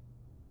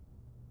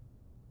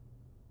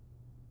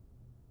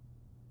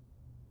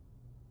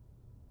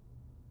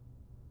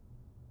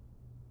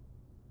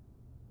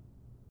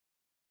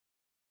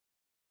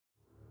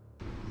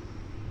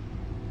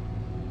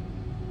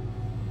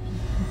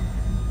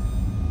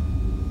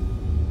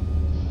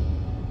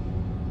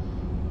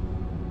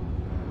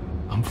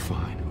 I'm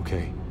fine,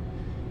 okay?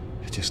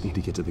 I just need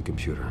to get to the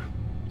computer.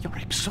 You're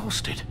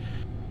exhausted.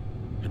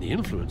 And the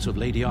influence of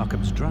Lady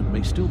Arkham's drug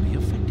may still be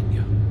affecting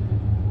you.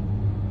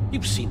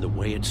 You've seen the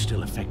way it's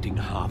still affecting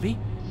Harvey.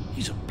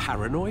 He's a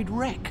paranoid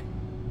wreck.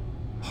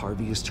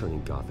 Harvey is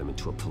turning Gotham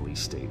into a police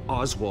state.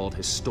 Oswald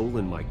has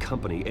stolen my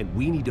company, and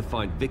we need to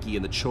find Vicky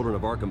and the children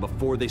of Arkham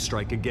before they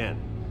strike again.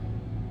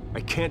 I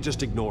can't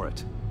just ignore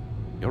it.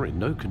 You're in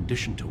no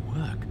condition to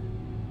work.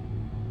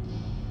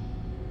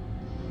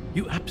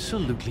 You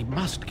absolutely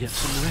must get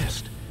some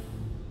rest.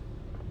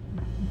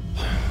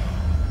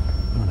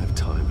 I don't have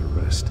time to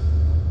rest.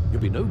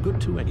 You'll be no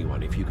good to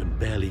anyone if you can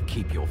barely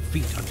keep your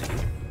feet under you.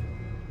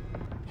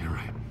 You're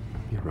right.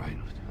 You're right.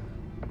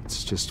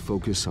 Let's just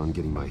focus on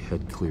getting my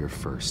head clear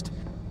first.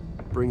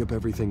 Bring up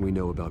everything we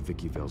know about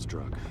Vicky Vale's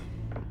drug.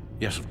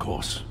 Yes, of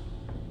course.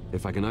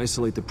 If I can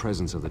isolate the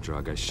presence of the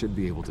drug, I should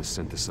be able to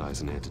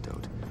synthesize an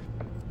antidote.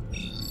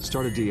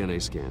 Start a DNA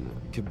scan.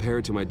 Compare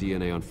it to my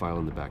DNA on file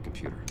in the back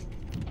computer.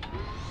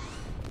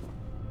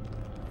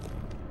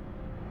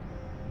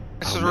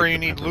 This is where you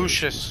need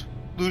Lucius.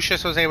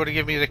 Lucius was able to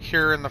give me the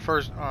cure in the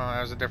first... Oh,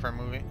 that was a different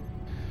movie.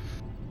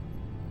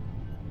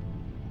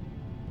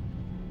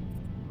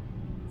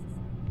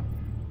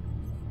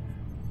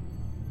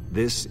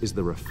 This is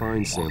the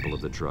refined sample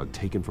of the drug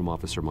taken from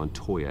Officer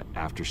Montoya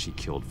after she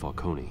killed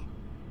Falcone.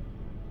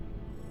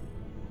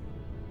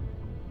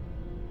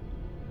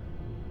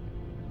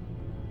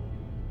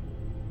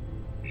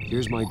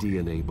 Here's my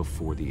DNA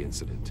before the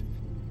incident.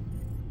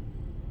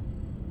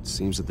 It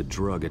seems that the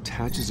drug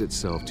attaches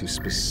itself to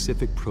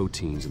specific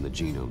proteins in the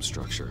genome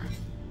structure.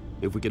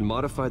 If we can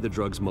modify the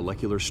drug's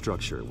molecular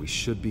structure, we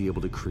should be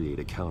able to create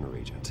a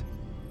counteragent.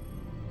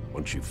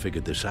 Once you've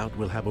figured this out,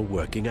 we'll have a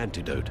working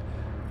antidote.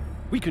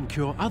 We can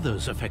cure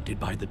others affected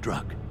by the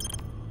drug.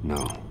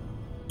 No.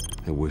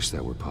 I wish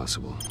that were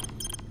possible.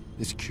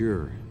 This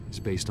cure is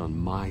based on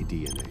my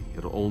DNA.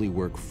 It'll only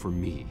work for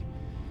me.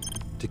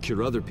 To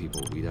cure other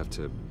people, we'd have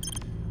to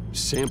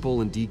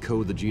sample and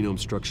decode the genome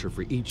structure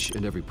for each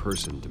and every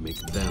person to make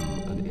them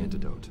an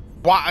antidote.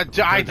 Why?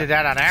 I did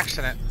that on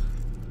accident.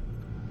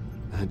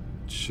 That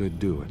should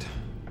do it.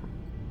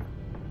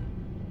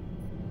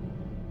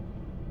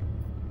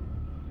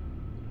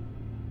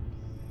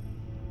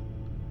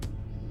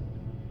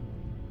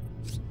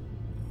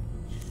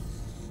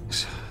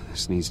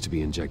 This needs to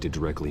be injected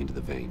directly into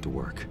the vein to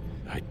work.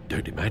 I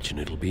don't imagine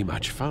it'll be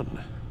much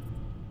fun.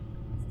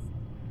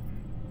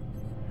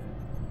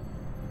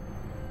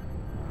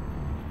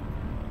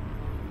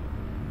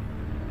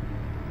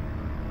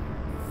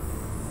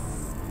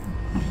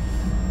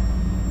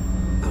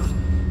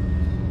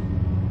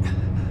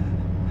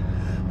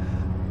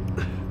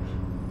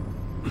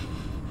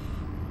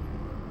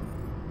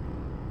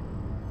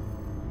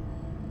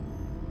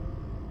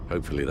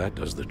 Hopefully that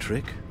does the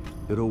trick.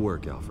 It'll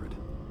work, Alfred.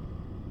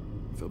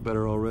 I feel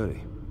better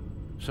already.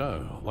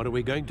 So, what are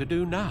we going to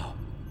do now?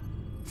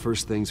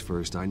 First things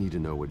first, I need to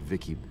know what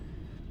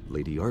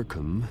Lady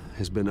Arkham,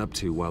 has been up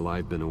to while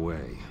I've been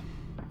away.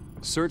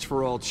 Search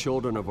for all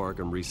children of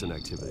Arkham recent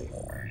activity.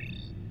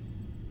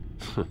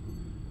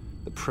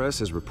 The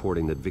press is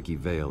reporting that Vicky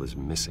Vale is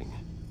missing.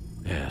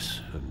 Yes,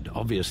 and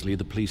obviously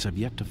the police have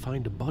yet to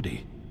find a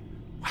body.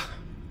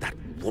 That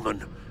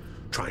woman,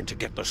 trying to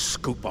get the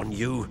scoop on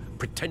you,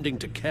 pretending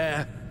to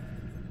care.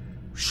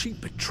 She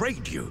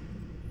betrayed you.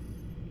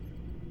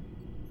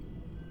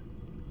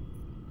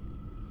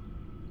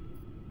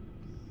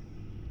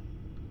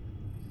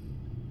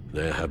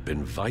 There have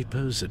been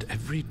vipers at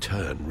every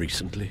turn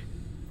recently.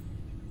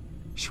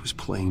 She was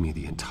playing me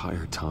the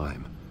entire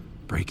time,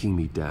 breaking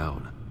me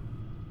down.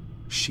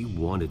 She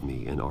wanted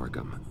me in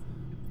Arkham.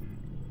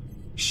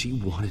 She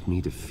wanted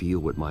me to feel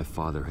what my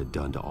father had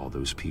done to all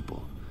those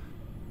people.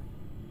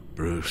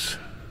 Bruce.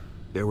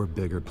 There were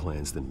bigger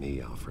plans than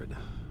me, Alfred.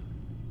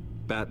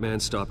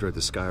 Batman stopped her at the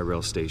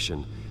Skyrail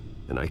station,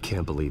 and I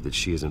can't believe that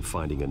she isn't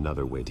finding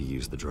another way to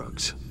use the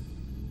drugs.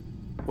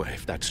 Well,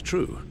 if that's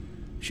true,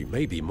 she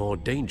may be more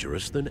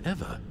dangerous than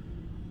ever.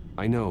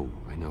 I know.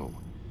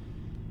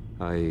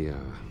 I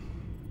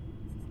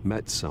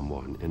met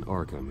someone in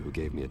Arkham who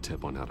gave me a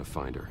tip on how to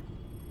find her.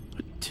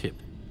 A tip?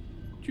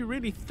 Do you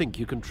really think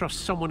you can trust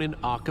someone in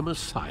Arkham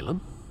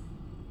Asylum?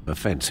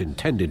 Offense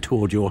intended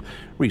toward your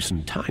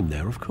recent time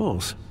there, of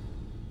course.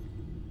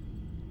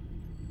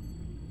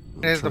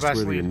 It's the best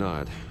Trustworthy or lead.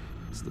 not,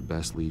 it's the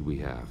best lead we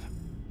have.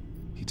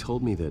 He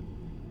told me that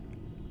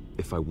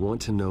if I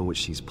want to know what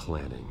she's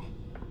planning,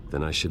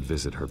 then I should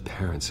visit her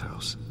parents'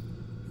 house.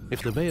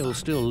 If the Vales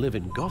still live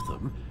in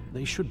Gotham,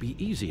 they should be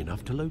easy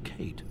enough to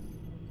locate.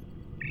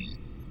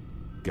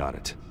 Got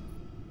it.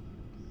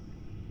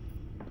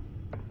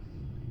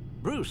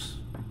 Bruce!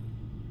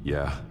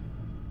 Yeah?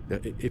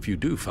 If you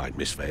do find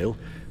Miss Vale,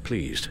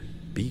 please,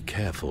 be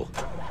careful.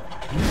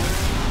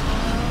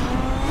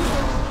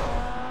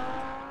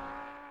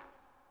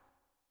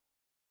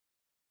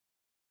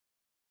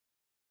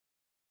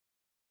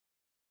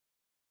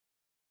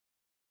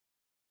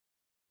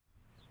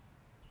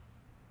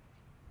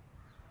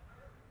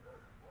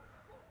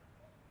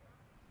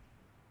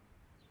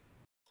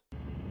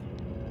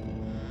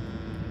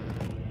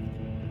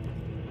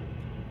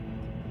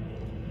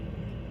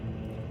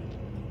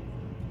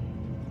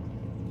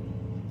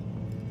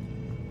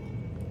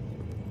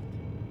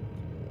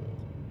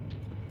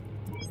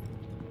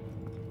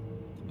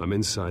 I'm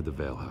inside the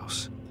Vale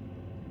house.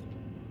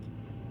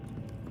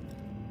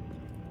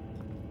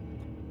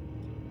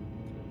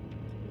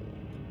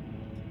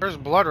 There's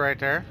blood right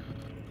there.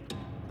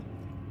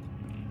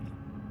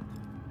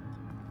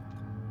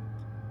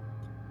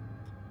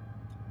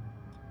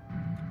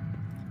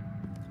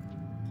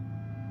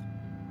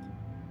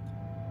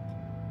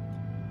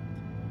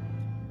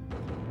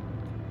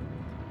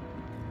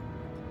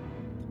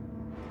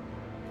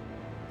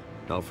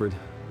 Alfred,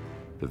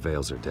 the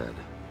Vales are dead.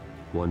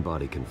 One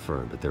body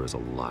confirmed, but there was a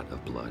lot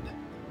of blood.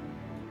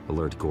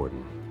 Alert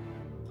Gordon.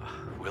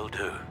 Will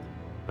do.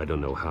 I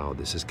don't know how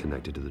this is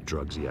connected to the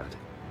drugs yet.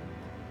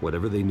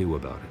 Whatever they knew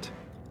about it,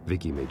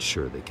 Vicky made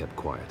sure they kept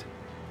quiet.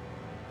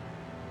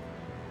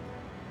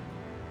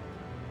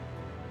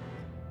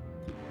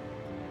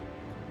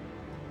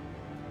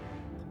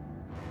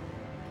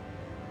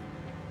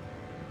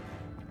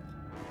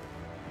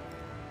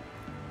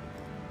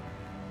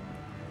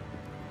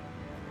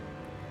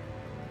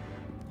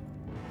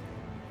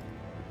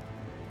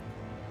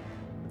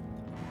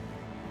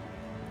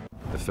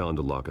 I found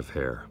a lock of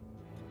hair.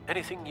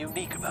 Anything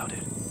unique about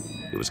it?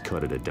 It was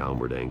cut at a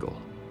downward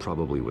angle,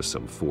 probably with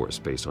some force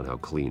based on how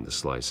clean the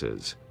slice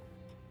is.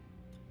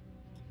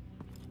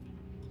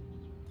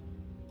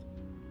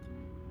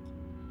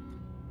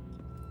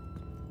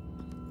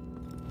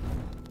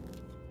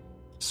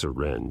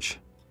 Syringe.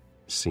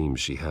 Seems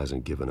she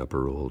hasn't given up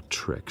her old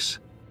tricks.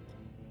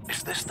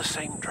 Is this the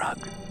same drug?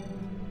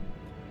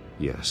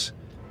 Yes,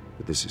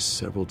 but this is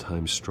several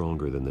times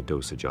stronger than the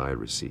dosage I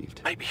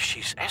received. Maybe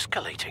she's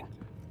escalating.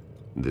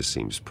 This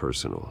seems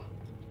personal.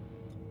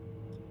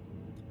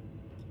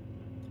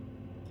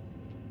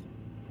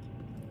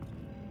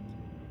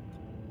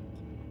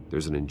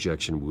 There's an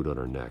injection wound on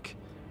her neck.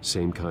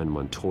 Same kind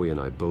Montoya and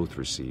I both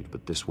received,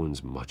 but this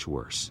one's much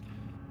worse.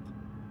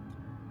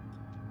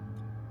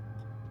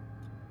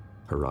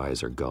 Her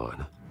eyes are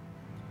gone.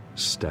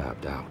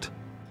 Stabbed out.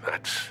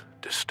 That's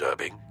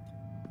disturbing.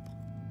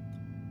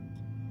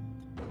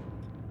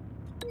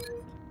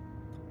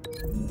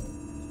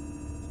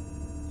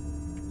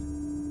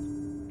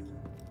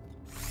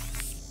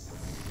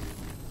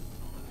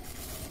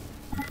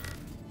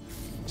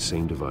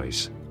 Same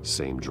device,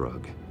 same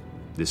drug.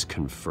 This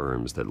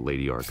confirms that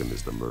Lady Arkham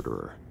is the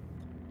murderer.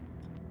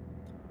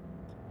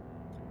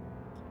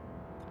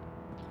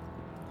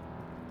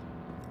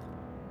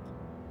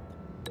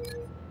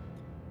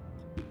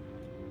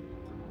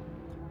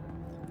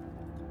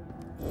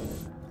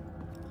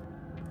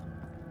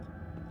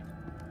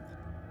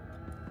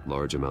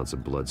 Large amounts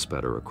of blood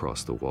spatter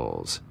across the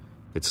walls.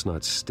 It's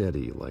not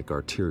steady like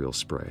arterial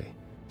spray.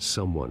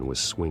 Someone was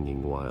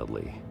swinging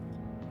wildly.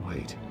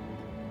 Wait,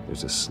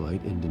 there's a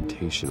slight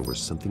indentation where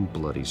something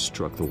bloody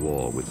struck the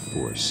wall with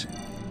force.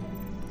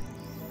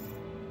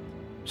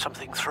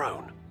 Something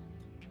thrown.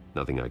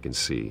 Nothing I can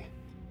see.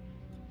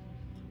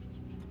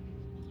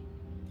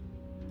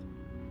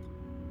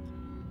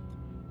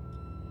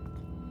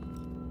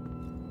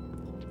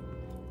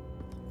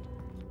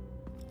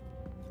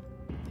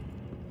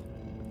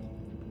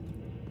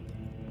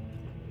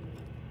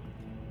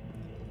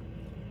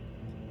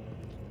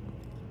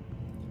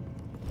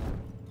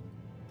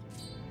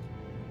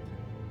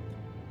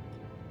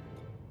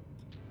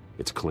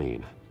 It's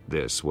clean.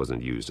 This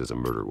wasn't used as a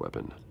murder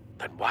weapon.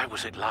 Then why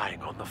was it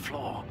lying on the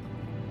floor?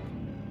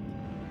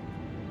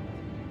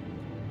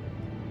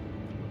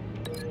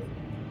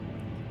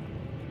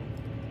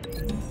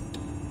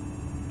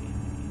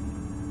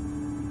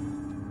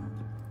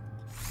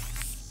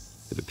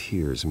 It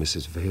appears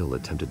Mrs. Vale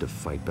attempted to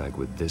fight back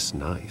with this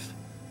knife,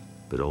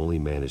 but only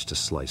managed to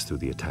slice through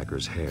the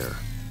attacker's hair.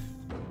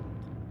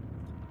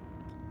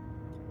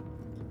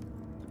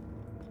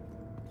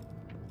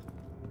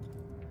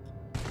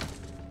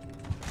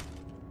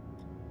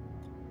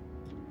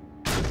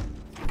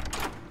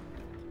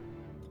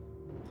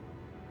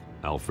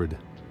 Alfred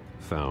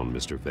found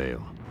Mr.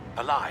 Vale.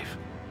 Alive?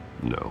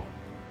 No.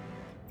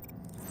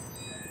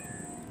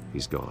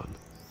 He's gone.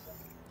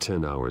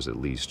 10 hours at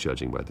least,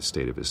 judging by the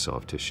state of his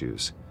soft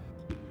tissues.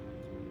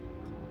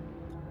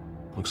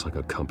 Looks like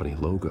a company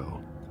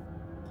logo.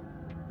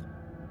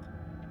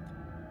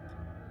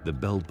 The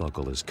belt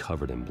buckle is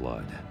covered in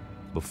blood.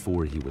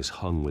 Before he was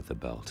hung with the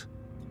belt,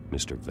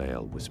 Mr.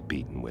 Vale was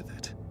beaten with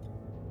it.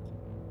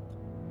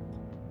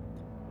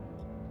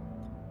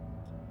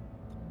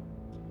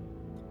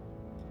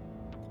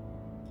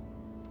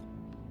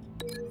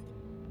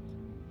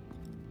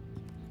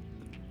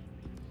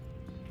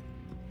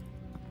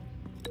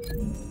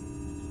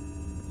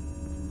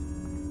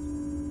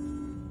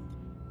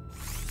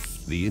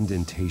 The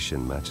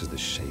indentation matches the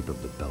shape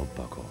of the belt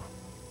buckle.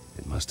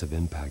 It must have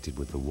impacted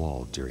with the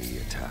wall during the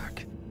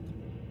attack.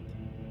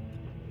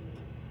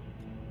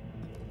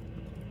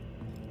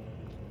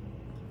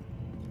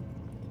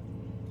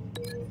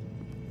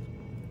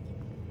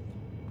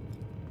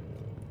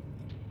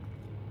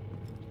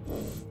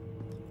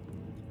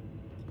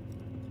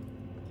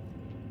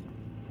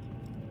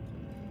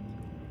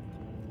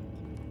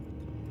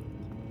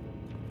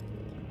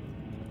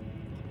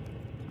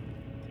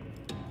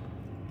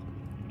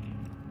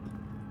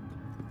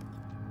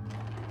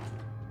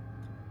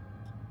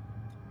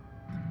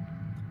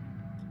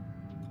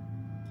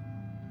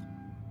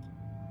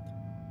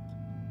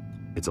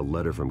 It's a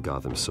letter from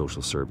Gotham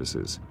Social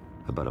Services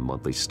about a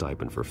monthly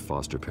stipend for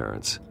foster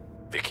parents.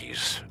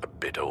 Vicky's a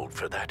bit old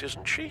for that,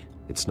 isn't she?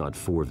 It's not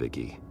for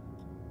Vicky.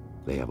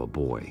 They have a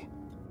boy.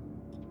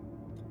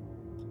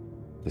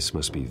 This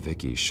must be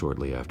Vicky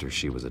shortly after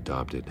she was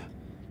adopted.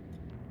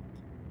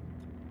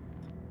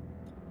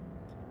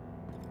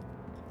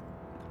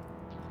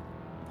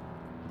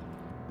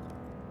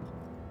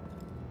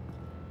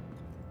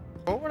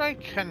 What would I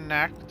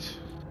connect?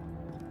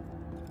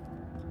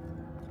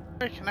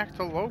 I connect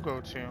the logo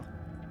to?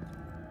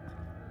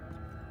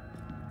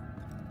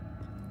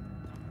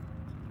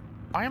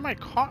 Why am I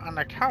caught on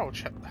the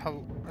couch?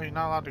 Are you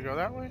not allowed to go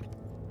that way?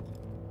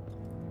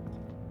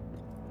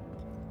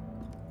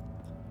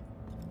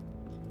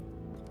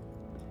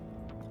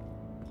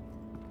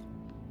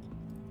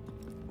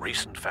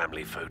 Recent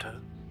family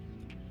photo?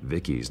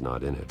 Vicky's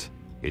not in it.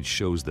 It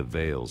shows the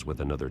Vales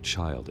with another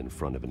child in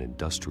front of an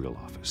industrial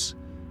office.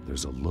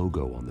 There's a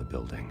logo on the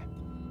building.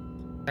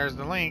 There's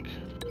the link.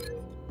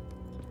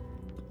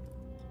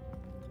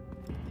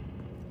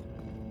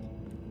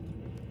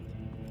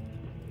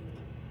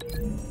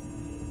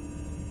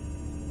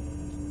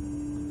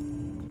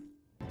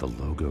 The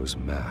logos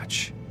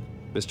match.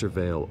 Mr.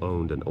 Vale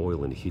owned an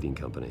oil and heating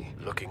company.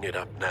 Looking it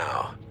up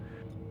now.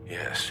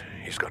 Yes,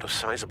 he's got a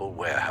sizable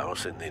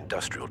warehouse in the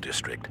industrial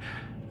district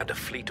and a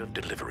fleet of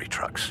delivery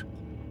trucks.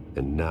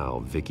 And now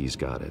Vicky's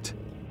got it.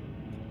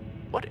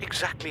 What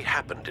exactly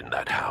happened in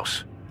that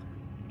house?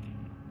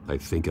 I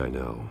think I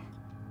know.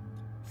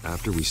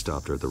 After we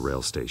stopped her at the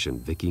rail station,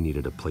 Vicky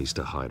needed a place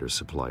to hide her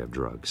supply of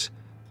drugs.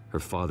 Her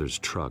father's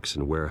trucks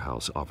and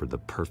warehouse offered the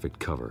perfect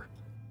cover.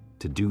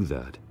 To do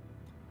that,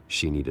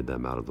 she needed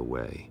them out of the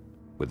way.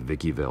 With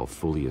Vicky Vale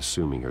fully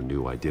assuming her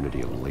new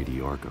identity of Lady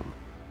Arkham,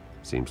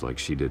 seems like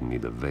she didn't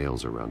need the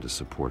Vales around to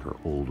support her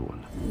old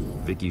one.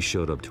 Vicky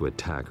showed up to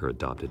attack her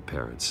adopted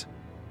parents,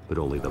 but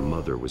only the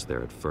mother was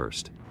there at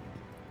first.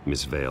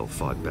 Miss Vale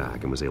fought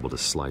back and was able to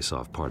slice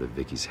off part of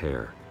Vicky's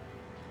hair.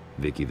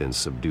 Vicky then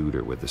subdued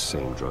her with the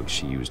same drug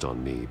she used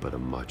on me, but a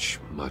much,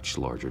 much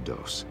larger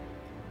dose.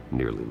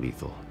 Nearly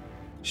lethal.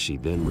 She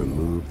then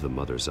removed the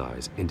mother's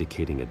eyes,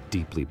 indicating a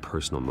deeply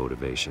personal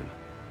motivation.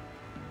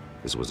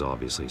 This was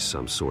obviously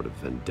some sort of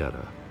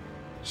vendetta.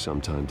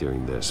 Sometime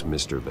during this,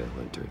 Mr. Vale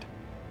entered.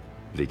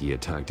 Vicky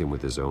attacked him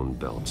with his own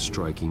belt,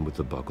 striking with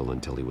the buckle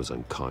until he was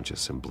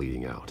unconscious and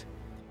bleeding out.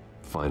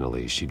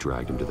 Finally, she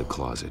dragged him to the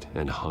closet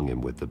and hung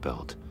him with the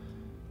belt.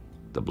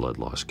 The blood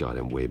loss got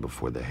him way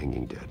before the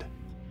hanging did.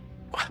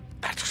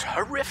 That's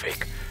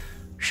horrific.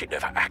 She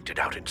never acted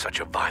out in such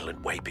a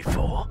violent way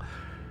before.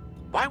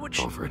 Why would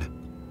she... Alfred,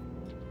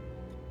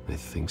 I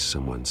think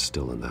someone's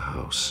still in the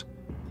house,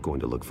 going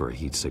to look for a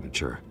heat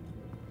signature.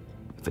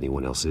 If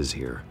anyone else is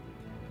here,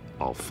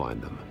 I'll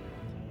find them.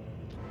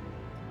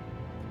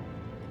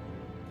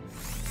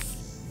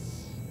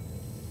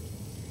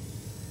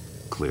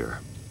 Clear.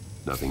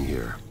 Nothing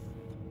here.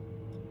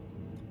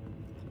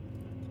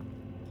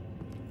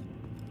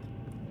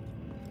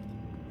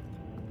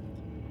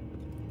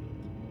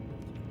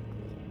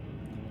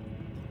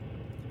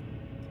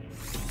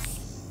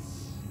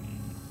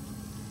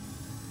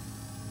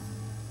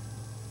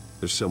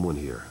 There's someone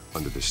here,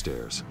 under the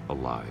stairs,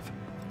 alive.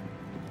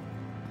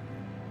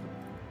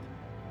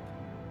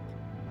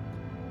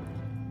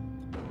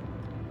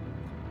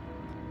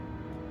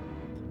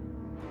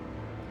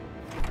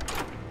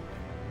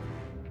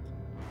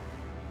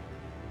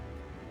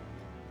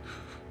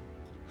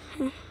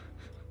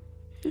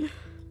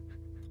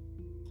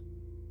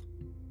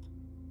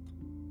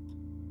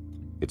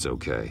 It's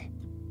okay.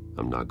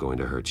 I'm not going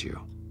to hurt you.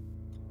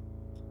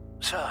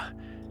 Sir,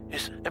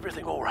 is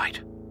everything all right?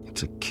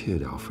 It's a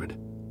kid, Alfred.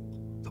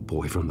 The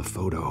boy from the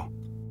photo.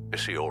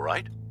 Is he all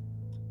right?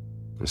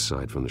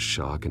 Aside from the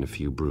shock and a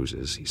few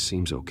bruises, he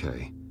seems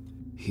okay.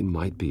 He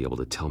might be able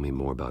to tell me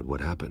more about what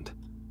happened.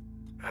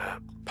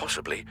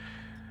 Possibly.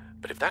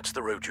 But if that's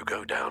the road you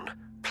go down,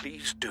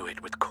 please do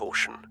it with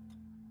caution.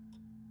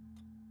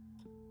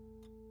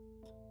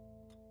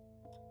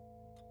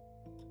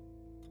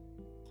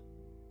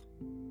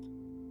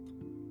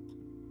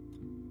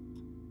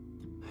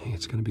 Hey,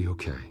 it's gonna be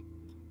okay.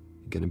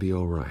 You're gonna be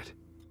all right.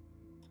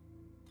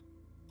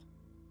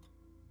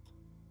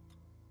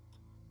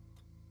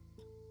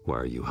 Why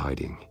are you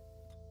hiding?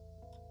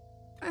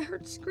 I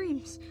heard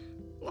screams.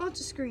 Lots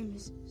of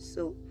screams.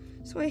 So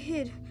I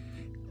hid.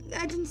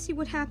 I didn't see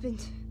what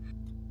happened.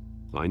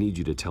 I need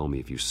you to tell me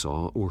if you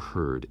saw or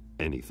heard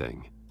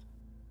anything.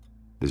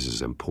 This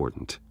is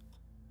important.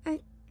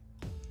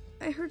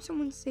 I heard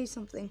someone say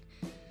something.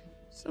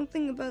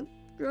 Something about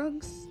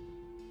drugs,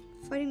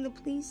 fighting the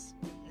police.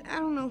 I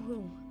don't know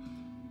who.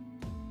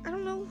 I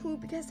don't know who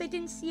because I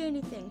didn't see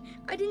anything.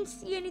 I didn't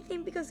see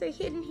anything because I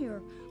hid in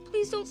here.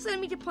 Please don't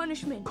send me to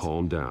punishment.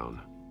 Calm down.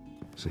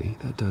 See,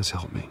 that does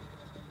help me.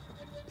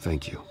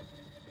 Thank you.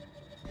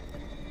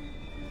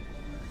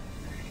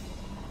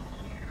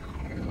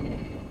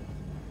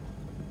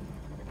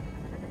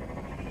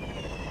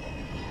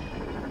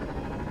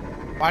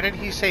 Why did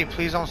he say,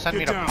 please don't send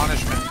me to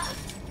punishment?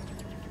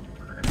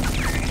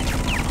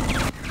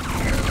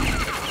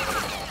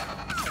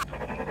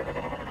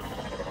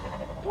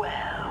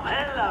 Well,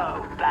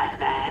 hello,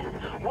 Batman.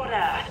 What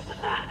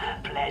a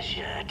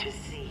pleasure to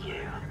see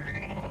you.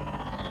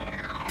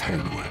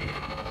 Penguin.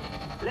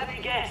 Let me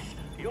guess,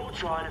 you're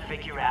trying to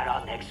figure out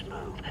our next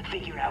move.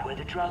 Figure out where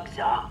the drugs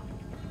are.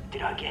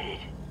 Did I get it?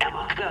 Am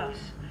I close?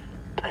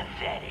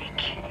 Pathetic.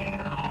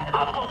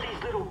 I've got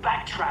these little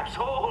bat traps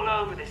all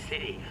over the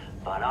city,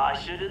 but I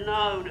should have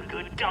known a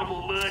good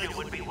double murder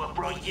would be what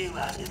brought you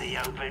out in the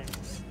open.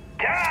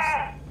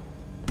 Ah!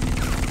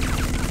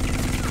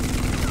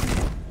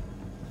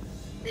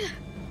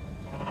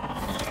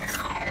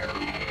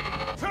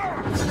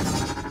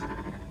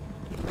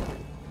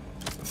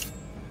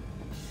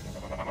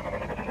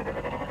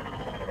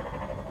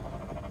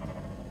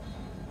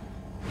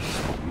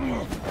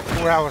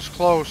 Ooh, that was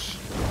close.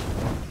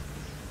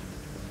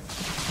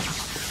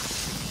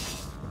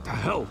 The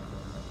hell?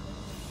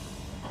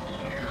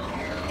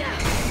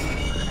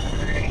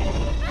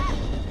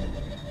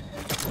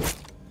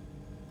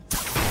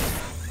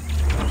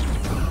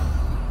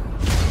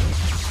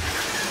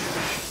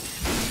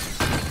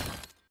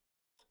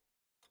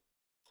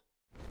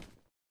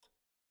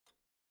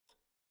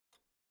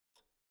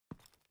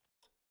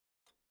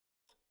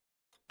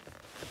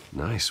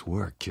 Nice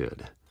work,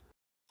 kid.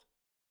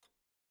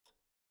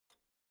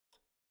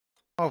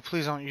 Oh,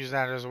 please don't use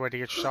that as a way to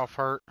get yourself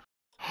hurt.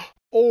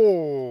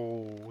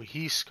 Oh,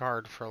 he's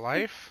scarred for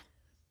life.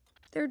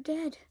 They're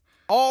dead.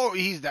 Oh,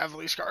 he's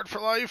definitely scarred for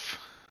life.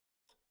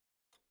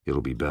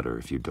 It'll be better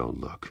if you don't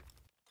look.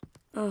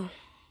 Oh.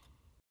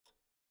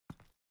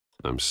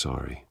 I'm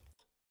sorry.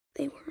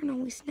 They weren't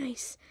always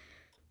nice,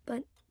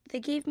 but they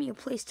gave me a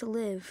place to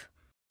live.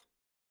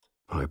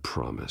 I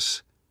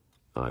promise.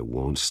 I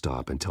won't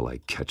stop until I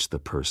catch the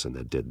person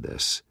that did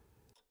this.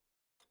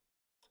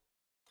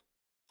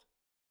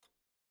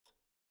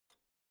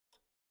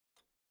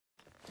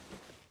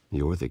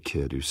 You're the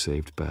kid who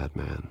saved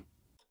Batman.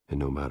 And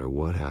no matter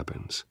what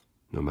happens,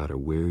 no matter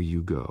where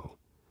you go,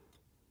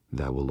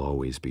 that will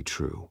always be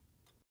true.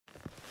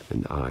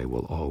 And I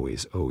will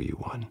always owe you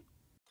one.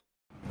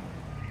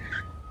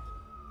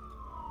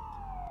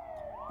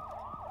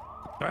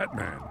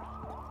 Batman.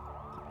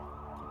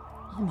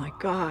 Oh my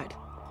God.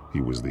 He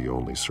was the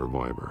only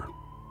survivor.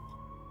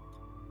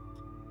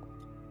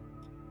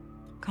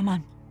 Come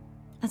on,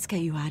 let's get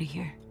you out of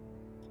here.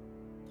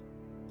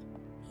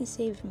 He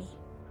saved me.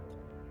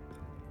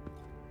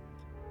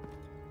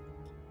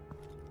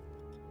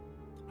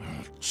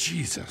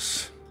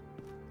 Jesus.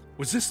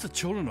 Was this the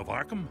children of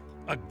Arkham?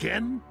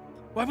 Again?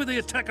 Why would they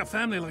attack a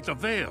family like the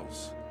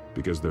Vales?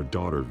 Because their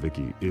daughter,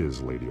 Vicky, is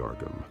Lady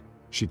Arkham.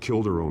 She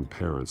killed her own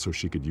parents so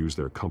she could use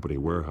their company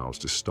warehouse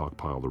to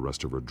stockpile the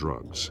rest of her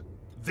drugs.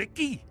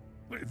 Vicky?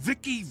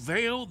 Vicky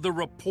Vale, the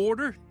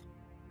reporter?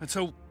 And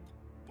so,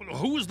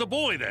 who was the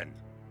boy then?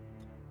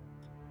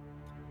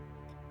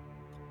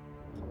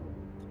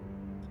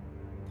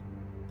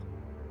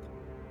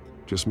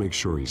 Just make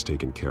sure he's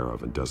taken care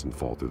of and doesn't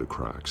fall through the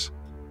cracks.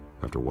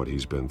 After what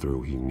he's been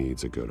through, he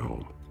needs a good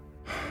home.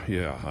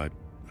 Yeah,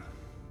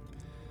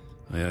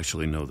 I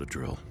actually know the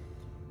drill.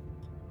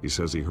 He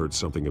says he heard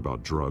something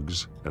about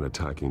drugs and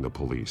attacking the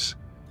police.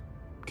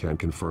 Can't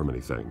confirm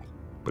anything,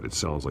 but it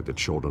sounds like the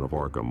children of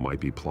Arkham might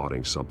be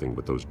plotting something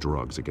with those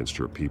drugs against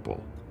your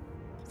people.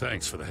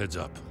 Thanks for the heads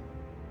up.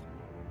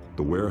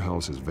 The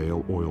warehouse is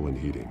Vale Oil and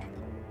Heating.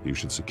 You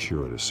should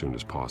secure it as soon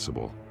as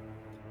possible.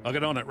 I'll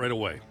get on it right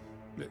away.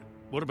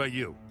 What about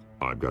you?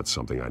 I've got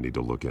something I need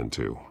to look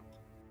into.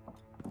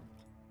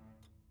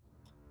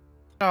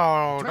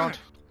 No,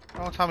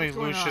 don't tell me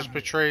Lucius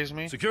betrays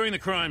me. Securing the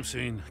crime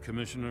scene,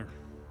 Commissioner.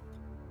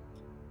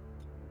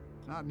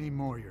 Not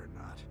anymore, you're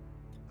not.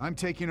 I'm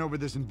taking over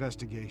this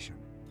investigation.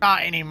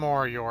 Not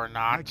anymore, you're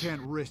not. I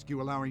can't risk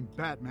you allowing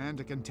Batman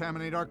to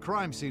contaminate our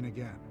crime scene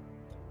again.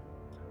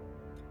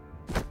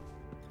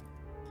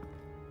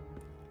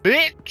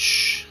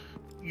 Bitch!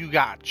 You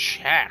got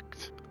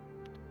checked.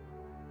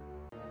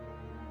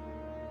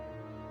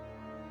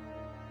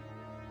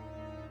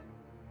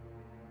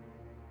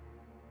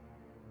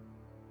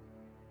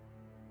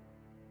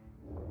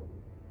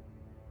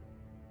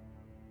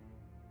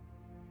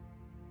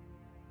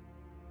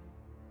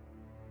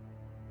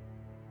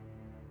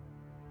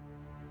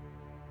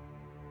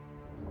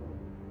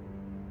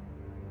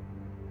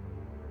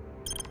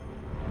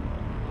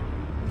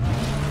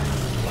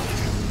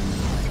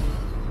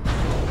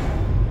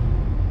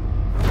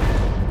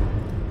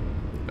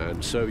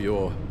 And so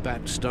your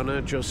bat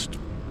stunner just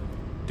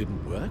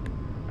didn't work?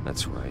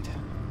 That's right.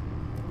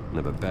 I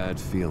have a bad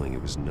feeling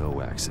it was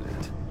no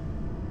accident.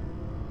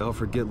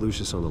 Alfred, get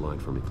Lucius on the line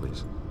for me,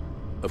 please.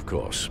 Of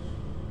course.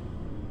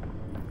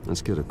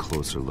 Let's get a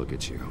closer look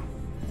at you.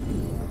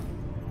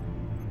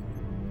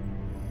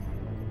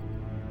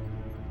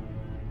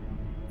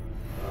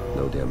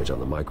 No damage on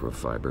the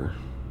microfiber.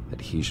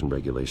 Adhesion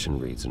regulation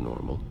reads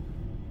normal.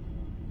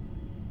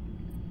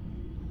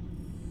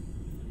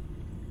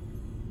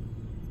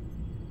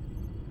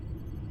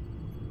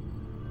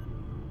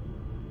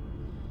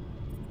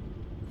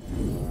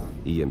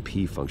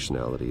 EMP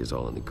functionality is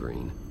all in the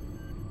green.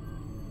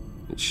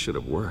 It should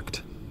have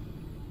worked.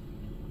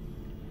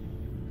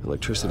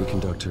 Electricity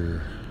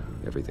conductor,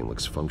 everything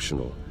looks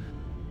functional.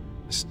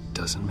 This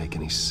doesn't make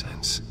any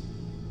sense.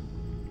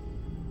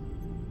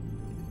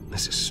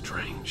 This is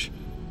strange.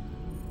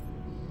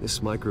 This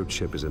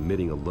microchip is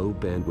emitting a low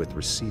bandwidth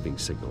receiving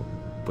signal,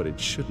 but it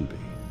shouldn't be.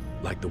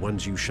 Like the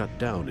ones you shut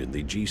down in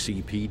the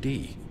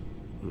GCPD.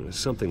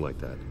 Something like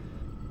that.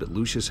 But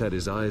Lucius had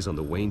his eyes on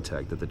the Wayne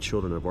tag that the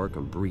children of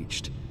Arkham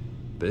breached.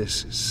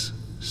 This is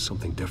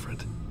something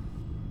different.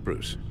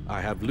 Bruce,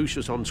 I have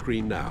Lucius on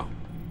screen now.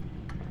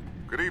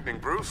 Good evening,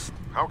 Bruce.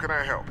 How can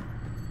I help?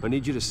 I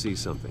need you to see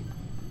something.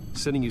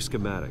 Sending you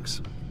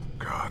schematics.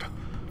 God,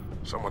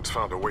 someone's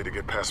found a way to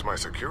get past my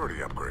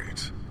security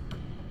upgrades.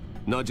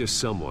 Not just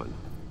someone.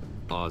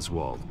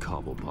 Oswald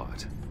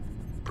Cobblepot.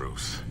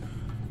 Bruce,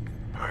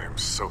 I am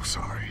so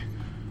sorry.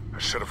 I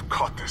should have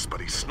caught this, but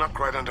he snuck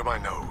right under my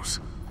nose.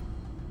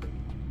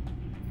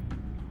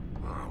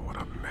 Oh, what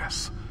a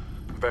mess.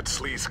 That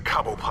sleaze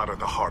Cobblepot at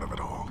the heart of it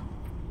all.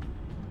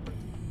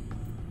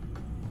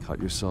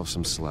 Cut yourself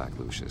some slack,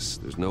 Lucius.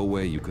 There's no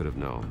way you could have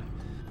known.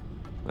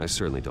 I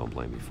certainly don't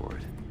blame you for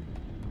it.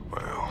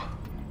 Well,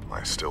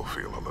 I still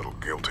feel a little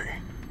guilty.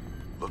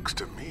 Looks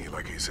to me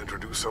like he's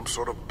introduced some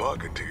sort of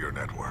bug into your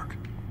network.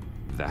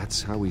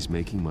 That's how he's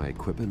making my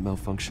equipment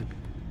malfunction?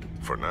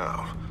 For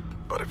now,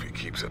 but if he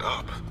keeps it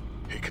up,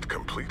 he could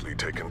completely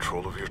take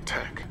control of your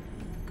tech.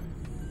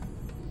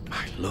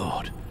 My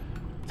lord,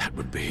 that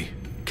would be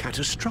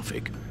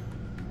catastrophic.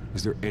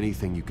 Is there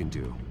anything you can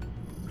do?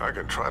 I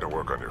can try to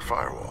work on your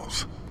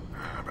firewalls.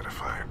 But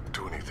if I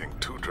do anything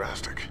too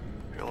drastic,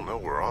 he'll know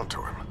we're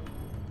onto him.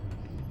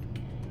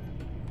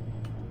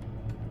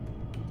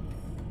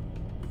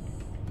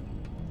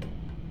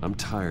 I'm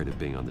tired of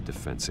being on the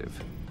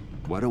defensive.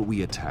 Why don't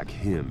we attack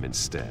him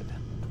instead?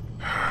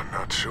 I'm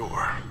not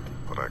sure,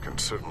 but I can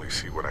certainly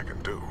see what I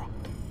can do.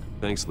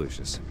 Thanks,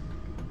 Lucius.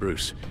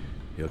 Bruce,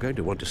 you're going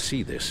to want to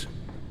see this.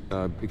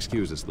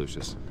 Excuse us,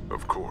 Lucius.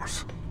 Of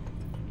course.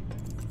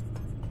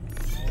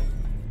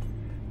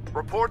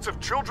 Reports of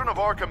Children of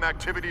Arkham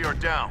activity are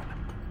down.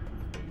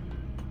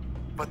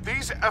 But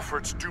these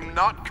efforts do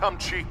not come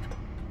cheap.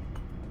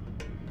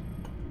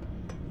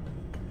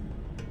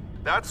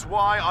 That's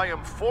why I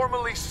am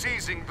formally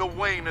seizing the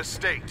Wayne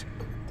estate,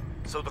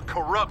 so the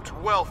corrupt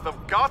wealth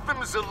of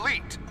Gotham's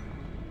elite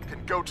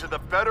can go to the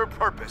better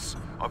purpose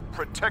of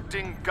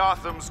protecting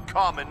Gotham's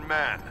common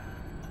man.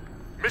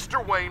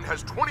 Mr. Wayne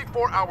has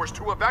 24 hours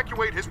to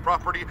evacuate his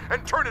property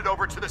and turn it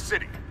over to the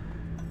city,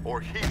 or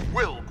he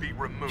will be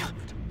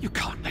removed. You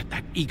can't let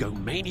that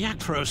egomaniac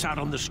throw us out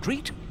on the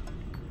street.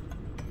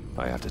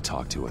 I have to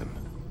talk to him.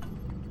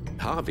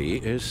 Harvey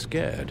is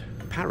scared,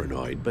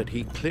 paranoid, but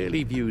he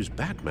clearly views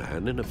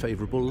Batman in a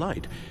favorable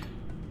light.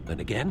 Then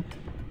again,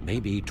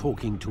 maybe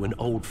talking to an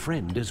old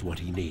friend is what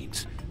he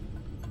needs.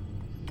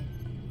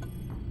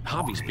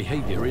 Harvey's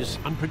behavior is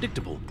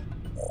unpredictable,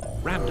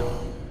 random.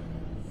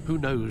 Who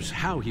knows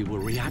how he will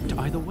react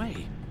either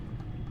way?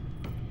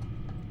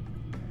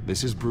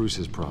 This is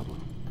Bruce's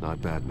problem,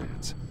 not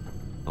Batman's.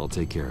 I'll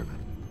take care of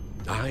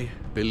it. I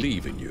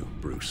believe in you,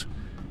 Bruce.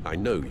 I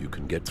know you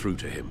can get through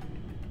to him.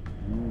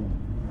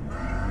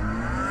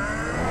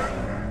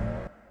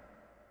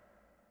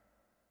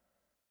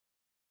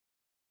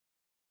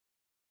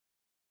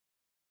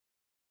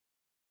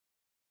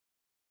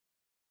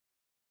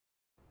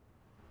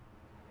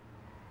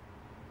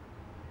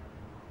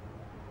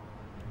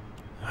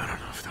 I don't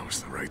know if that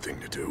was the right thing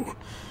to do.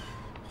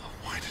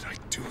 Why did I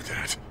do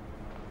that?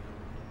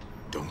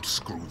 Don't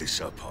screw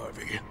this up,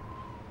 Harvey.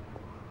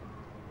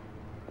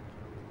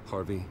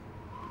 Harvey,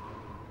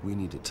 we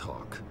need to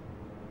talk.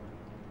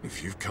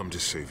 If you've come to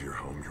save your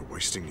home, you're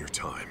wasting your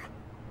time.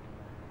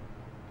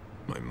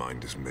 My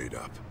mind is made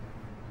up.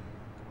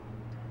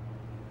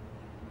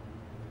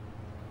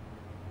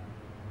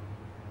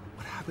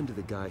 What happened to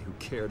the guy who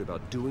cared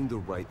about doing the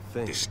right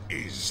thing? This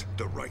is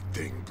the right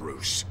thing,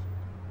 Bruce.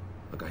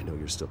 Look, I know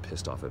you're still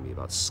pissed off at me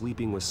about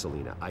sleeping with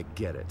Selina. I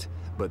get it.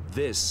 But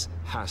this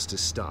has to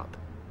stop.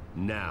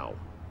 Now.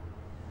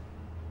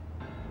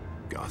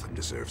 Gotham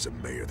deserves a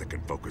mayor that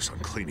can focus on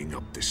cleaning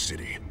up this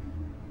city.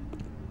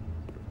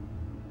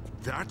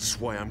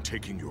 That's why I'm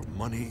taking your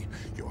money,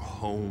 your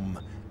home,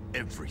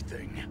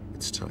 everything.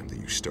 It's time that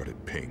you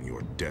started paying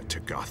your debt to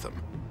Gotham.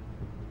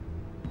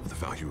 For the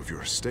value of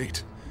your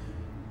estate,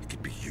 it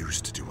could be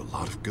used to do a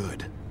lot of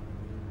good.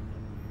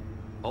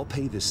 I'll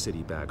pay this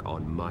city back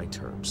on my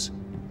terms,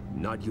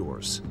 not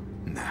yours.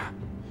 Nah,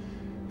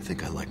 I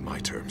think I like my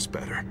terms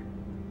better.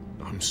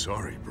 I'm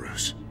sorry,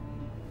 Bruce,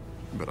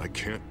 but I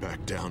can't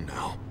back down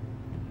now.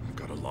 I've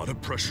got a lot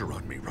of pressure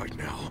on me right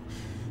now.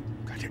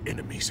 Got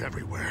enemies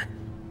everywhere,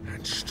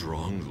 and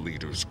strong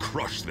leaders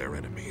crush their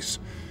enemies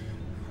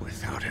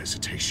without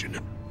hesitation.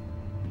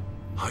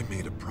 I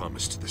made a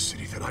promise to the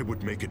city that I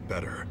would make it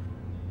better,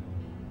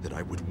 that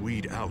I would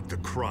weed out the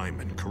crime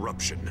and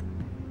corruption.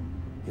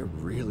 You're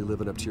really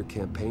living up to your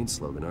campaign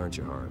slogan, aren't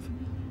you, Harv?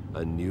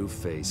 A new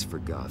face for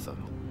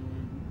Gotham.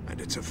 And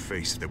it's a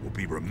face that will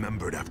be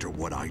remembered after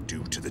what I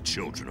do to the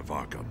children of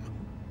Arkham.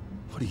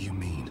 What do you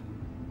mean?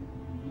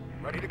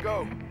 Ready to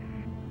go.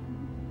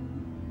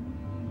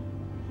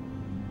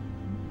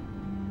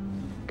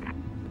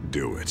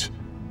 Do it.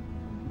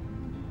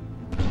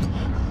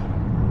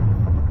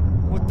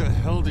 What the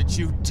hell did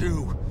you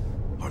do?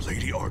 Our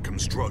Lady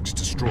Arkham's drugs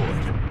destroyed.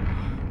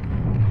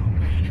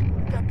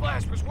 That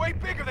blast was way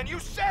bigger than you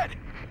said!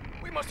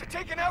 We must have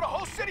taken out a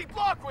whole city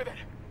block with it!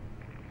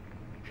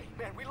 Hey,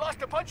 man, we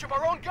lost a bunch of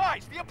our own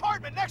guys! The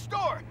apartment next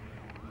door!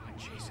 Oh,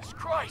 Jesus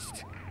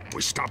Christ!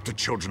 We stopped the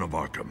children of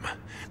Arkham.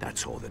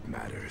 That's all that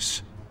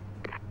matters.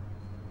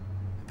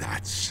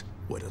 That's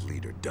what a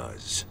leader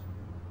does.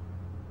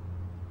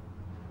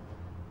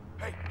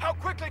 Hey, how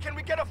quickly can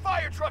we get a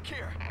fire truck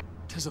here?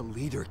 Does a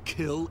leader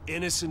kill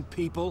innocent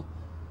people?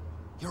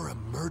 You're a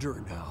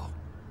murderer now.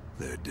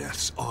 Their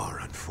deaths are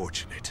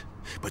unfortunate.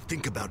 But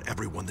think about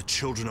everyone the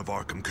children of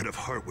Arkham could have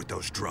hurt with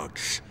those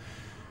drugs.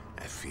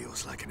 That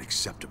feels like an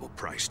acceptable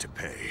price to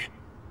pay.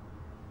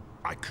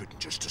 I couldn't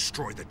just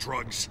destroy the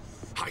drugs.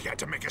 I had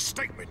to make a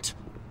statement.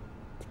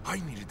 I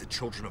needed the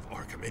children of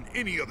Arkham and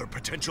any other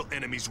potential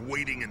enemies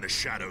waiting in the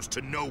shadows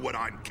to know what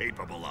I'm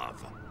capable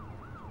of.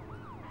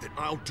 That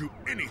I'll do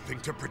anything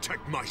to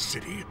protect my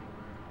city.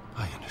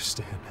 I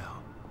understand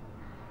now.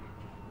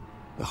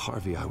 The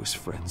Harvey I was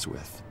friends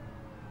with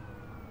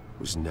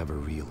was never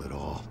real at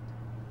all.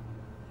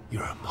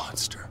 You're a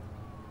monster.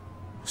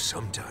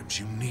 Sometimes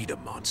you need a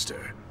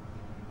monster.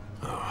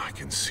 Oh, I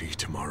can see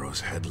tomorrow's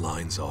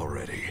headlines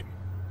already.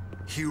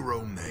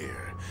 Hero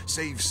Mayor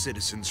saves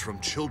citizens from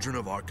Children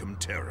of Arkham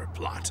terror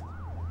plot.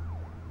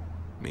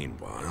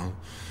 Meanwhile,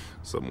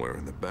 somewhere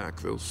in the back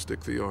they'll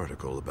stick the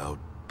article about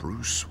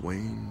Bruce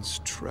Wayne's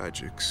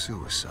tragic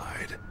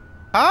suicide.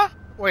 Huh?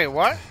 Wait,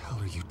 what? What the hell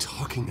are you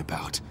talking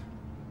about?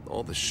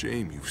 All the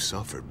shame you've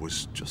suffered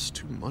was just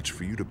too much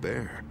for you to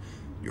bear.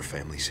 Your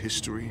family's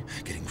history,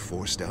 getting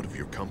forced out of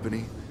your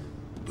company,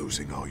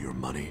 losing all your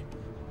money.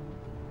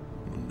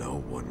 No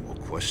one will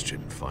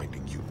question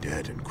finding you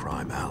dead in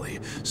Crime Alley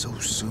so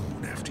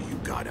soon after you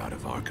got out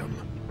of Arkham.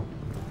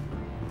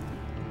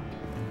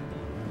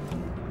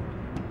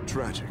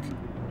 Tragic,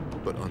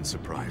 but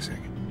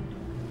unsurprising.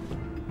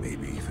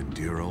 Maybe even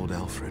dear old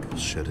Alfred will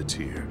shed a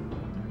tear.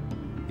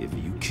 If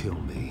you kill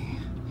me,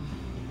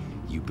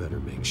 you better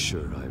make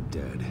sure I'm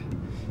dead.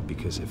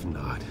 Because if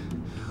not,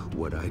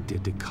 what I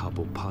did to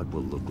Cobblepot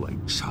will look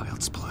like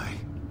child's play.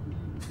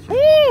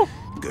 Woo!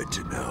 Good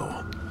to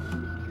know.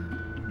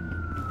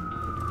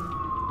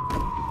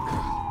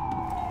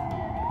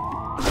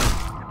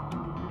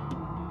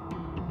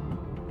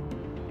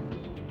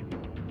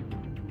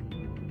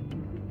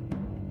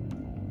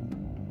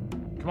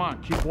 Come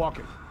on, keep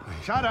walking.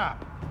 Shut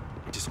up.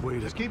 Just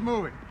wait. Just keep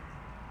moving.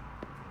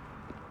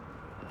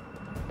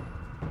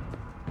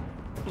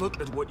 Look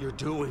at what you're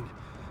doing.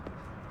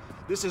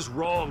 This is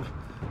wrong,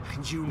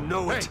 and you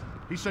know it. Hey,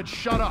 he said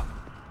shut up.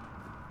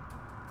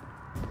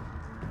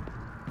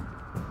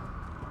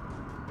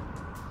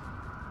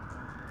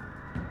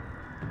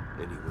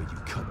 Any way you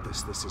cut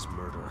this, this is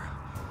murder.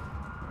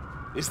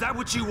 Is that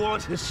what you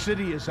want? This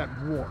city is at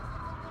war.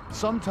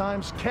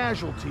 Sometimes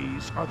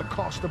casualties are the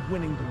cost of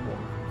winning the war.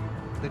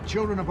 The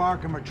children of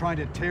Arkham are trying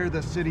to tear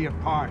the city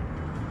apart.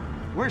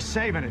 We're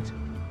saving it.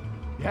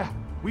 Yeah,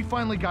 we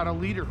finally got a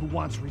leader who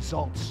wants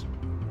results.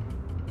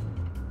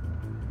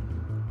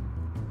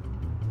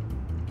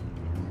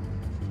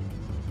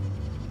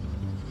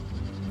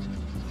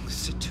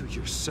 Listen to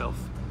yourself.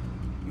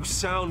 You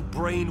sound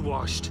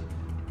brainwashed.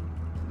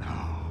 No.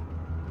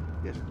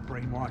 He hasn't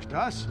brainwashed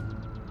us.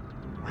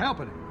 We're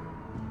helping him.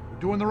 We're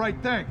doing the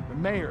right thing. The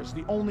mayor's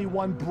the only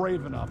one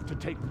brave enough to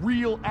take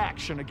real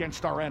action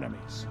against our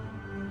enemies.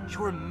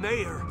 Your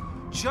mayor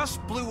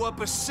just blew up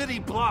a city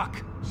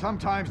block.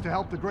 Sometimes to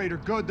help the greater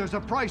good, there's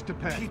a price to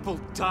pay. People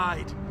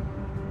died.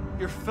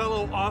 Your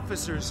fellow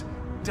officers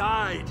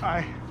died.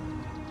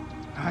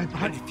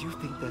 And if you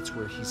think that's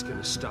where he's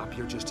gonna stop,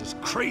 you're just as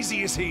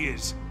crazy as he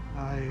is.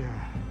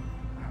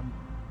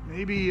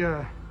 Maybe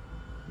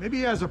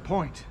he has a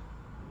point.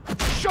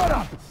 Shut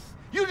up!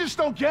 You just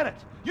don't get it.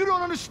 You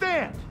don't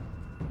understand.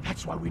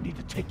 That's why we need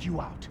to take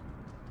you out.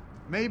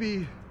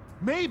 Maybe...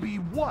 Maybe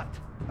what?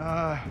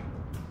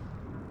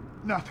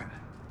 Nothing.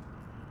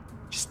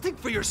 Just think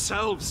for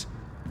yourselves.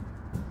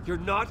 You're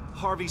not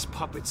Harvey's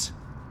puppets.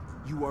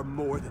 You are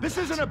more than This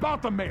that. isn't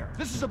about the mayor.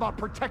 This is about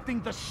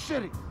protecting the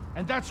city.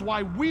 And that's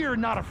why we're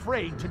not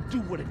afraid to do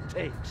what it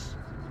takes.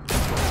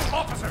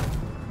 Officer!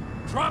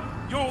 Drop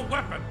your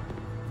weapon!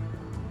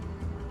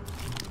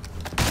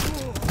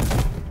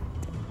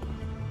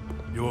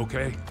 You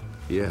okay?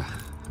 Yeah.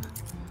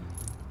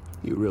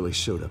 You really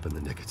showed up in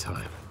the nick of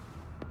time.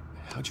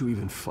 How'd you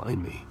even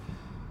find me?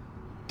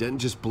 Denton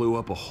just blew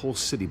up a whole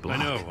city block.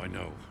 I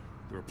know.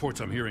 The reports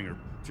I'm hearing are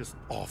just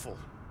awful.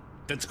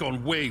 Dent's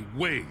gone way,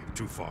 way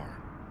too far.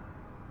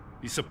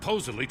 He's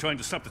supposedly trying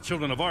to stop the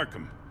children of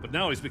Arkham, but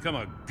now he's become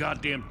a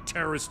goddamn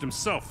terrorist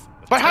himself.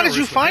 But how did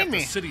you terrorist with find half me?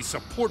 The city's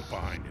support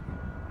behind him.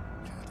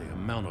 The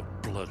amount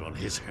of blood on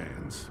his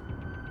hands.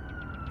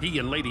 He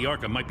and Lady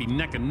Arkham might be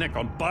neck and neck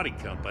on body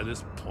count by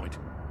this point.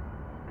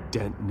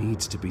 Dent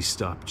needs to be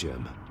stopped,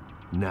 Jim.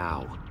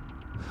 Now.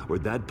 Or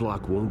that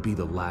block won't be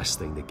the last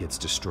thing that gets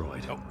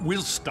destroyed.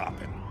 We'll stop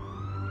him.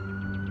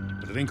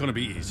 But it ain't gonna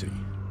be easy.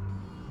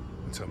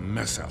 It's a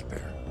mess out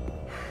there.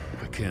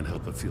 I can't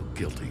help but feel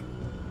guilty.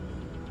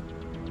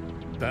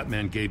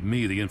 Batman gave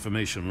me the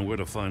information on where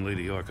to find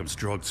Lady Arkham's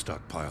drug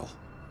stockpile.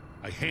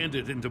 I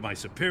handed it into my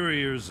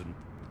superiors and...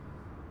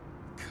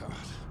 God,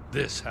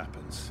 this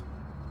happens.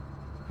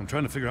 I'm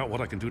trying to figure out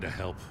what I can do to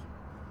help.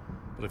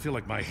 But I feel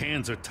like my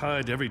hands are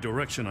tied every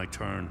direction I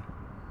turn.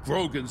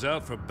 Grogan's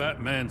out for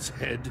Batman's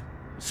head,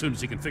 as soon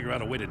as he can figure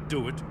out a way to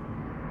do it.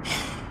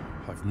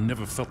 I've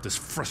never felt this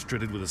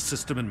frustrated with a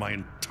system in my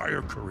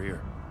entire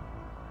career.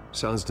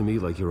 Sounds to me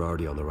like you're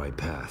already on the right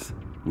path.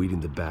 Weeding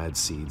the bad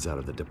seeds out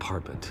of the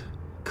department.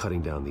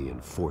 Cutting down the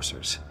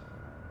enforcers.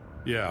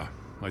 Yeah,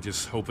 I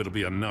just hope it'll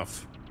be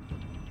enough.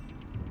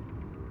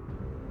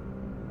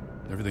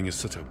 Everything is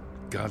such a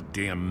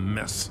goddamn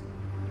mess.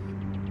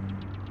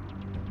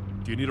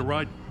 Do you need a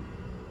ride?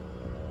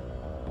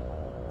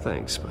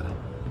 Thanks, but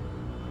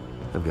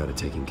I've got it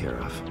taken care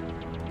of.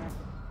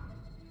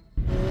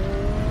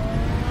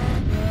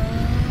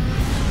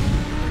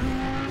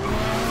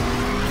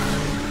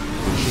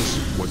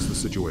 What's the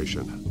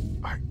situation?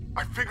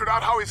 I figured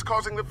out how he's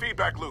causing the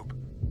feedback loop.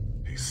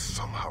 He's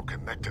somehow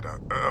connected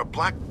a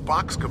black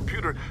box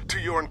computer to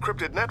your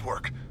encrypted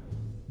network.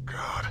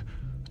 God,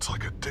 it's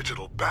like a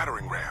digital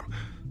battering ram.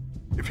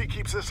 If he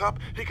keeps this up,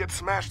 he could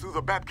smash through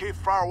the Batcave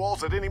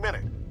firewalls at any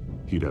minute.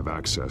 He'd have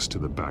access to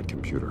the Bat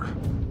computer.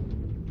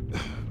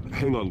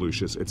 Hang on,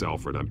 Lucius. It's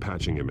Alfred. I'm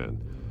patching him in.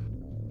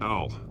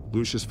 Al,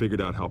 Lucius figured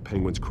out how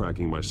Penguin's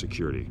cracking my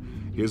security.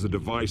 He has a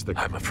device that...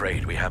 I'm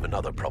afraid we have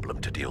another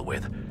problem to deal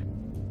with.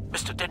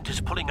 Mr. Dent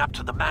is pulling up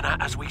to the manor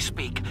as we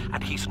speak,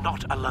 and he's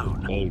not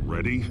alone.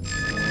 Already?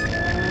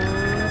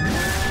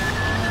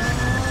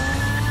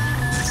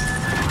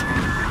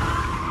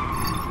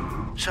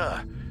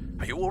 Sir,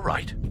 are you all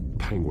right?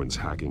 Penguin's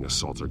hacking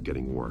assaults are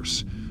getting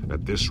worse.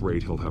 At this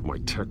rate, he'll have my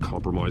tech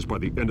compromised by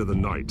the end of the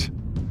night.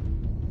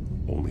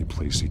 Only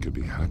place he could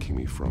be hacking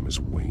me from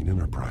is Wayne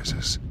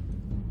Enterprises.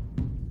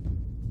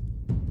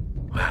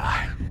 Well,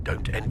 I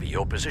don't envy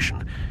your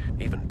position.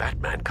 Even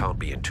Batman can't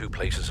be in two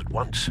places at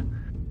once.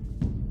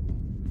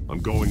 I'm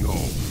going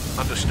home.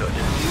 Understood.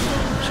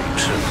 See you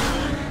soon.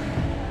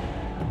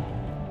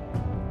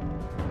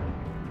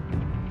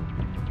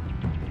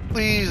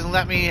 Please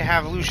let me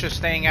have Lucius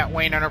staying at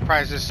Wayne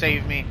Enterprises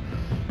save me.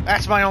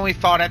 That's my only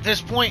thought at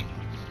this point.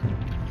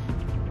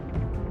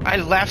 I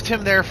left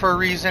him there for a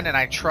reason, and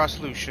I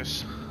trust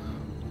Lucius.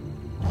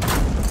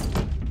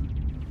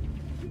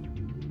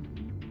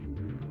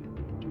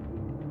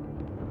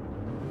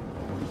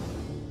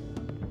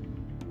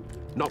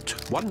 Not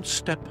one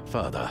step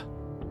further.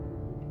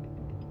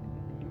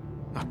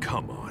 Oh,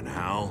 come on,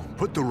 Al.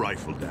 Put the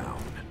rifle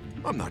down.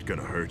 I'm not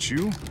gonna hurt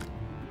you.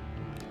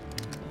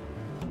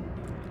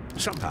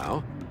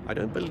 Somehow, I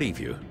don't believe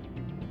you.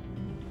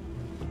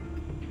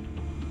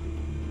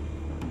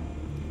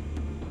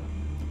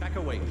 Back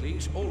away,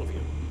 please, all of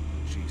you.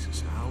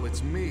 Jesus, Al,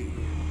 it's me,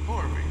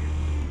 Harvey.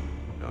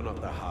 No,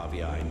 not the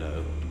Harvey I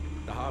know.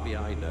 The Harvey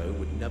I know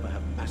would never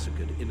have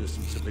massacred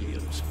innocent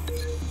civilians.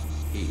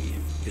 He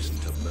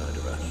isn't a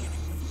murderer.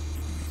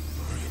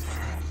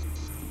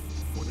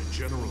 When a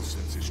general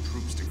sends his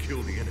troops to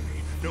kill the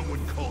enemy, no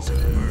one calls it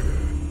murder.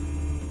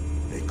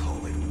 They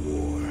call it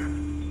war.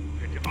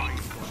 And I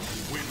want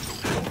to win the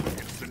war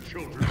against the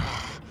children.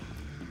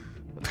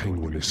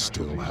 Penguin is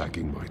still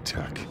hacking my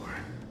tech.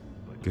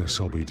 Guess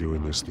I'll be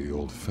doing this the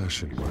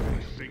old-fashioned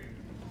way.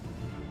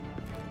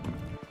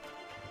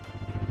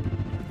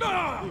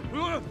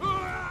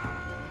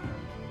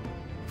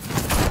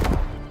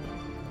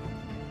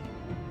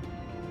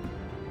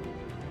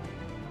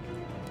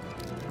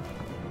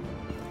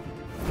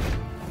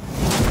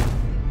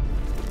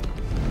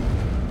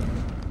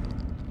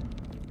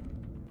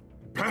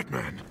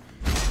 Batman!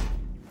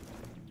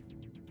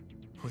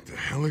 What the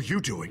hell are you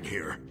doing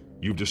here?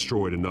 You've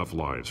destroyed enough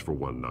lives for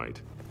one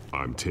night.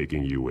 I'm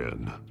taking you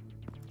in.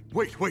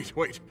 Wait.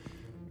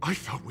 I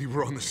thought we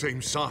were on the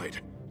same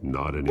side.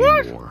 Not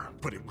anymore.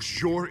 But it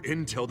was your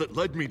intel that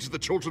led me to the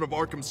Children of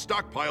Arkham's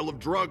stockpile of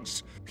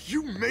drugs.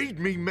 You made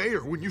me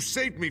mayor when you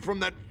saved me from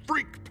that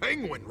freak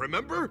penguin,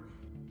 remember?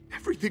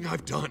 Everything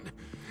I've done,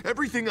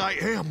 everything I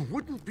am,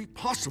 wouldn't be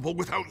possible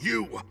without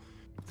you.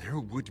 There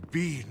would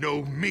be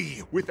no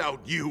me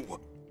without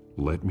you.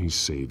 Let me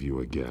save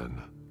you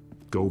again.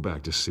 Go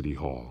back to City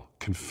Hall,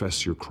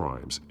 confess your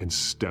crimes, and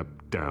step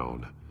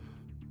down.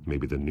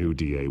 Maybe the new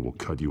DA will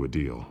cut you a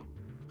deal.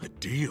 A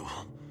deal?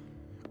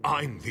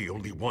 I'm the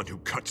only one who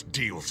cuts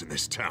deals in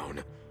this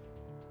town.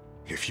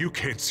 If you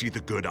can't see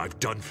the good I've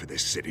done for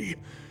this city,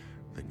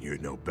 then you're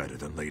no better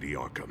than Lady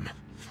Arkham.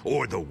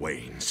 Or the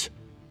Waynes.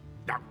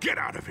 Now get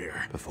out of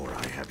here before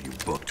I have you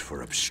booked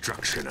for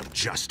obstruction of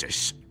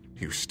justice.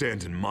 You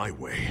stand in my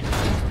way.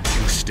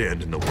 You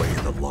stand in the way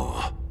of the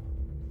law.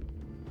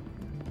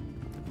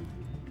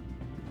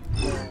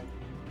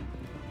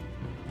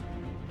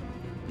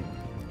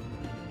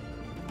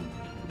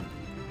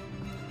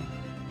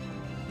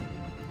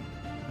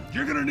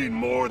 You're gonna need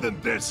more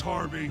than this,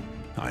 Harvey.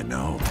 I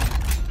know.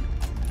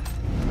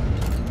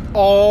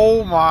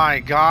 Oh my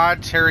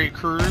God, Terry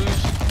Crews.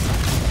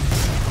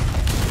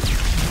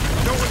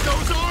 Know what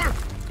those are?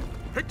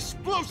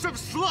 Explosive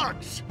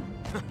slugs!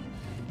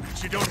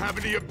 Bet you don't have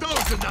any of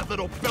those in that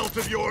little belt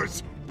of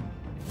yours.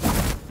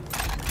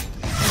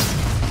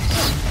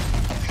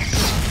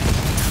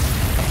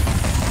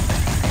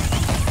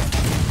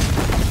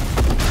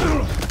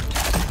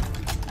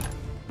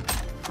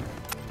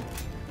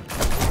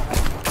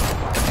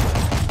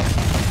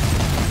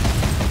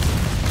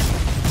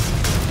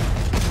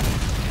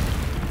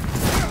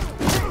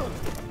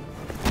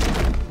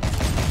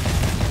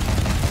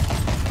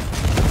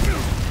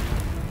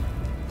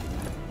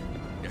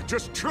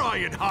 Just try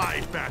and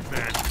hide,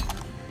 Batman.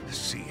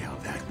 See how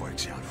that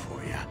works out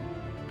for you.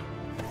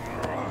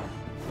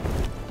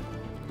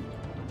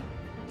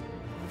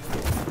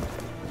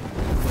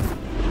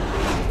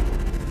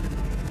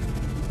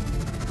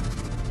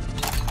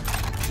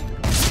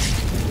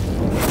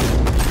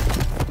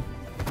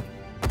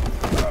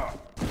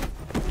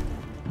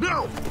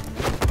 No!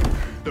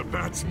 The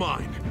bat's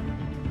mine.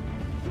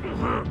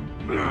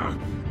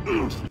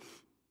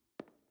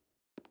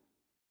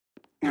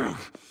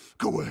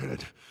 Go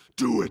ahead.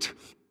 Do it.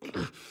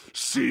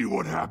 See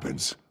what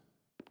happens.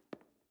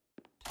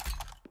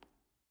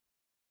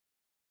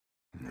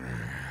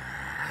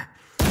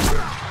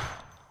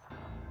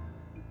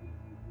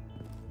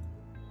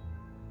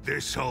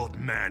 This old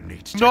man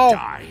needs to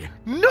die.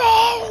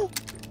 No!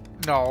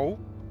 No.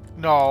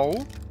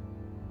 No.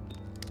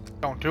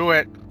 Don't do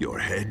it. Your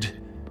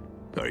head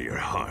or your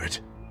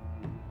heart?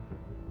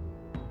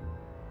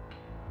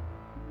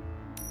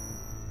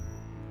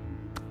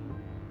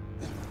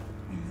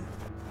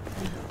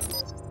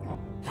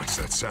 What's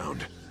that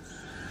sound?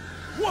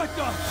 What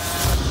the?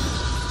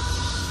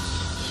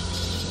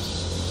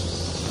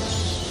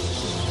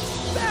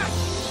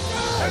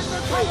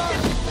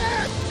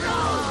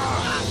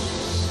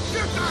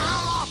 Get the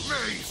hell off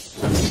me!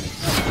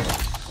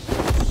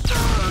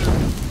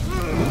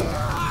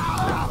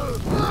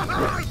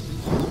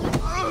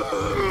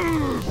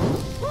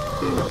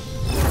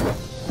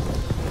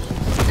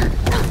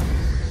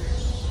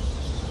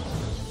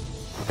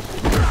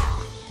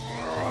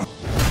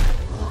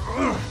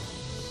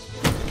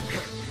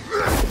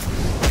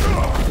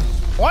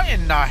 What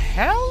in the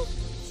hell?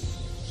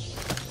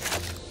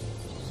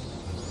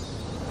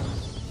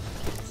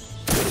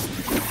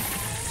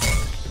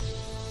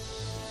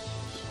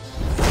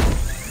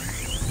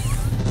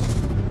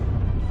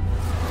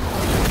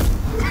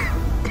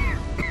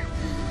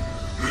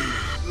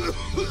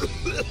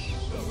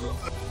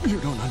 You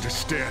don't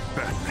understand,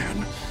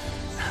 Batman.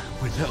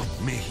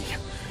 Without me,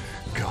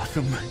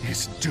 Gotham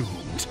is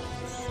doomed.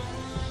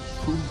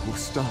 Who will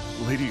stop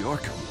Lady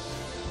Arkham?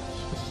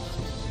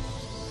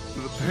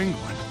 The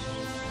Penguin.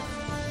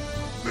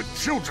 The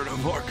children of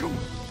Arkham.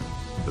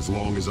 As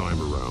long as I'm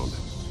around,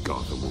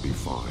 Gotham will be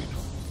fine.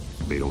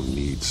 They don't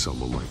need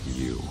someone like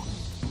you.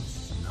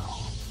 No.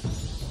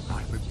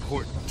 I'm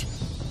important.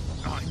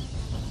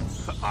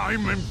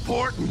 I'm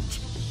important!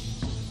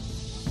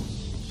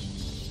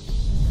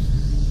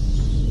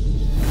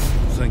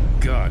 Thank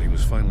God he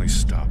was finally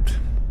stopped.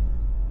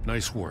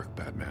 Nice work,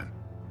 Batman.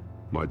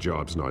 My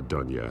job's not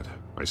done yet.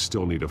 I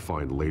still need to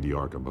find Lady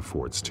Arkham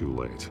before it's too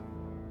late.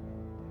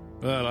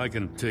 Well, I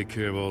can take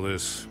care of all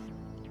this.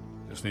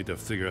 Just need to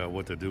figure out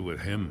what to do with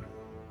him.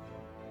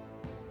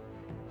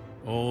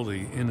 All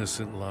the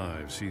innocent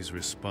lives he's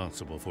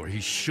responsible for. He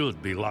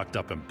should be locked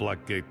up in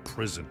Blackgate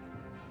Prison.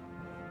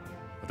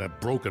 But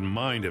that broken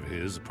mind of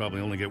his will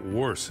probably only get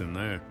worse in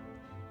there.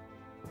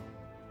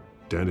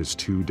 Den is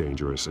too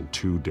dangerous and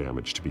too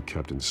damaged to be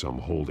kept in some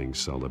holding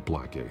cell at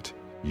Blackgate.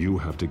 You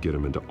have to get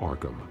him into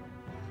Arkham.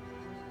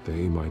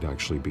 They might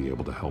actually be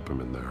able to help him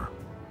in there.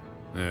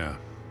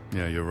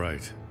 Yeah, you're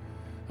right.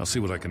 I'll see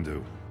what I can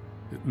do.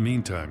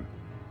 Meantime,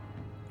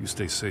 you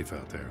stay safe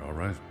out there, all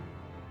right?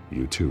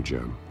 You too,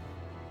 Jim.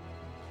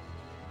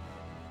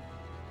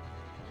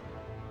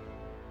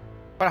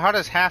 But how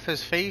does half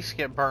his face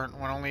get burnt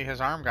when only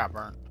his arm got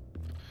burnt?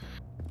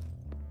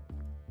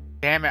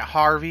 Damn it,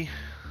 Harvey.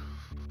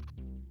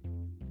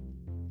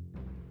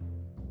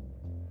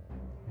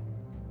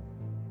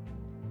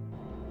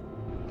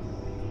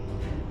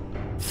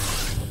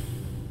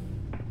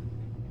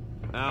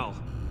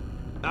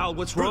 Al,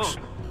 what's Bruce,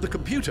 wrong? The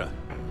computer.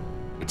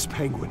 It's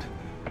Penguin.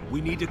 We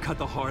need to cut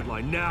the hard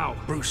line now.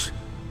 Bruce,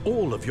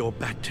 all of your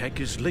bat tech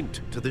is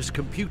linked to this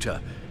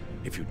computer.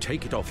 If you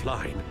take it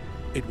offline,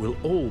 it will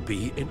all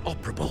be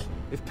inoperable.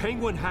 If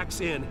Penguin hacks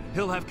in,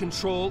 he'll have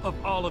control of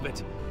all of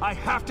it. I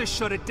have to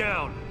shut it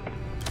down.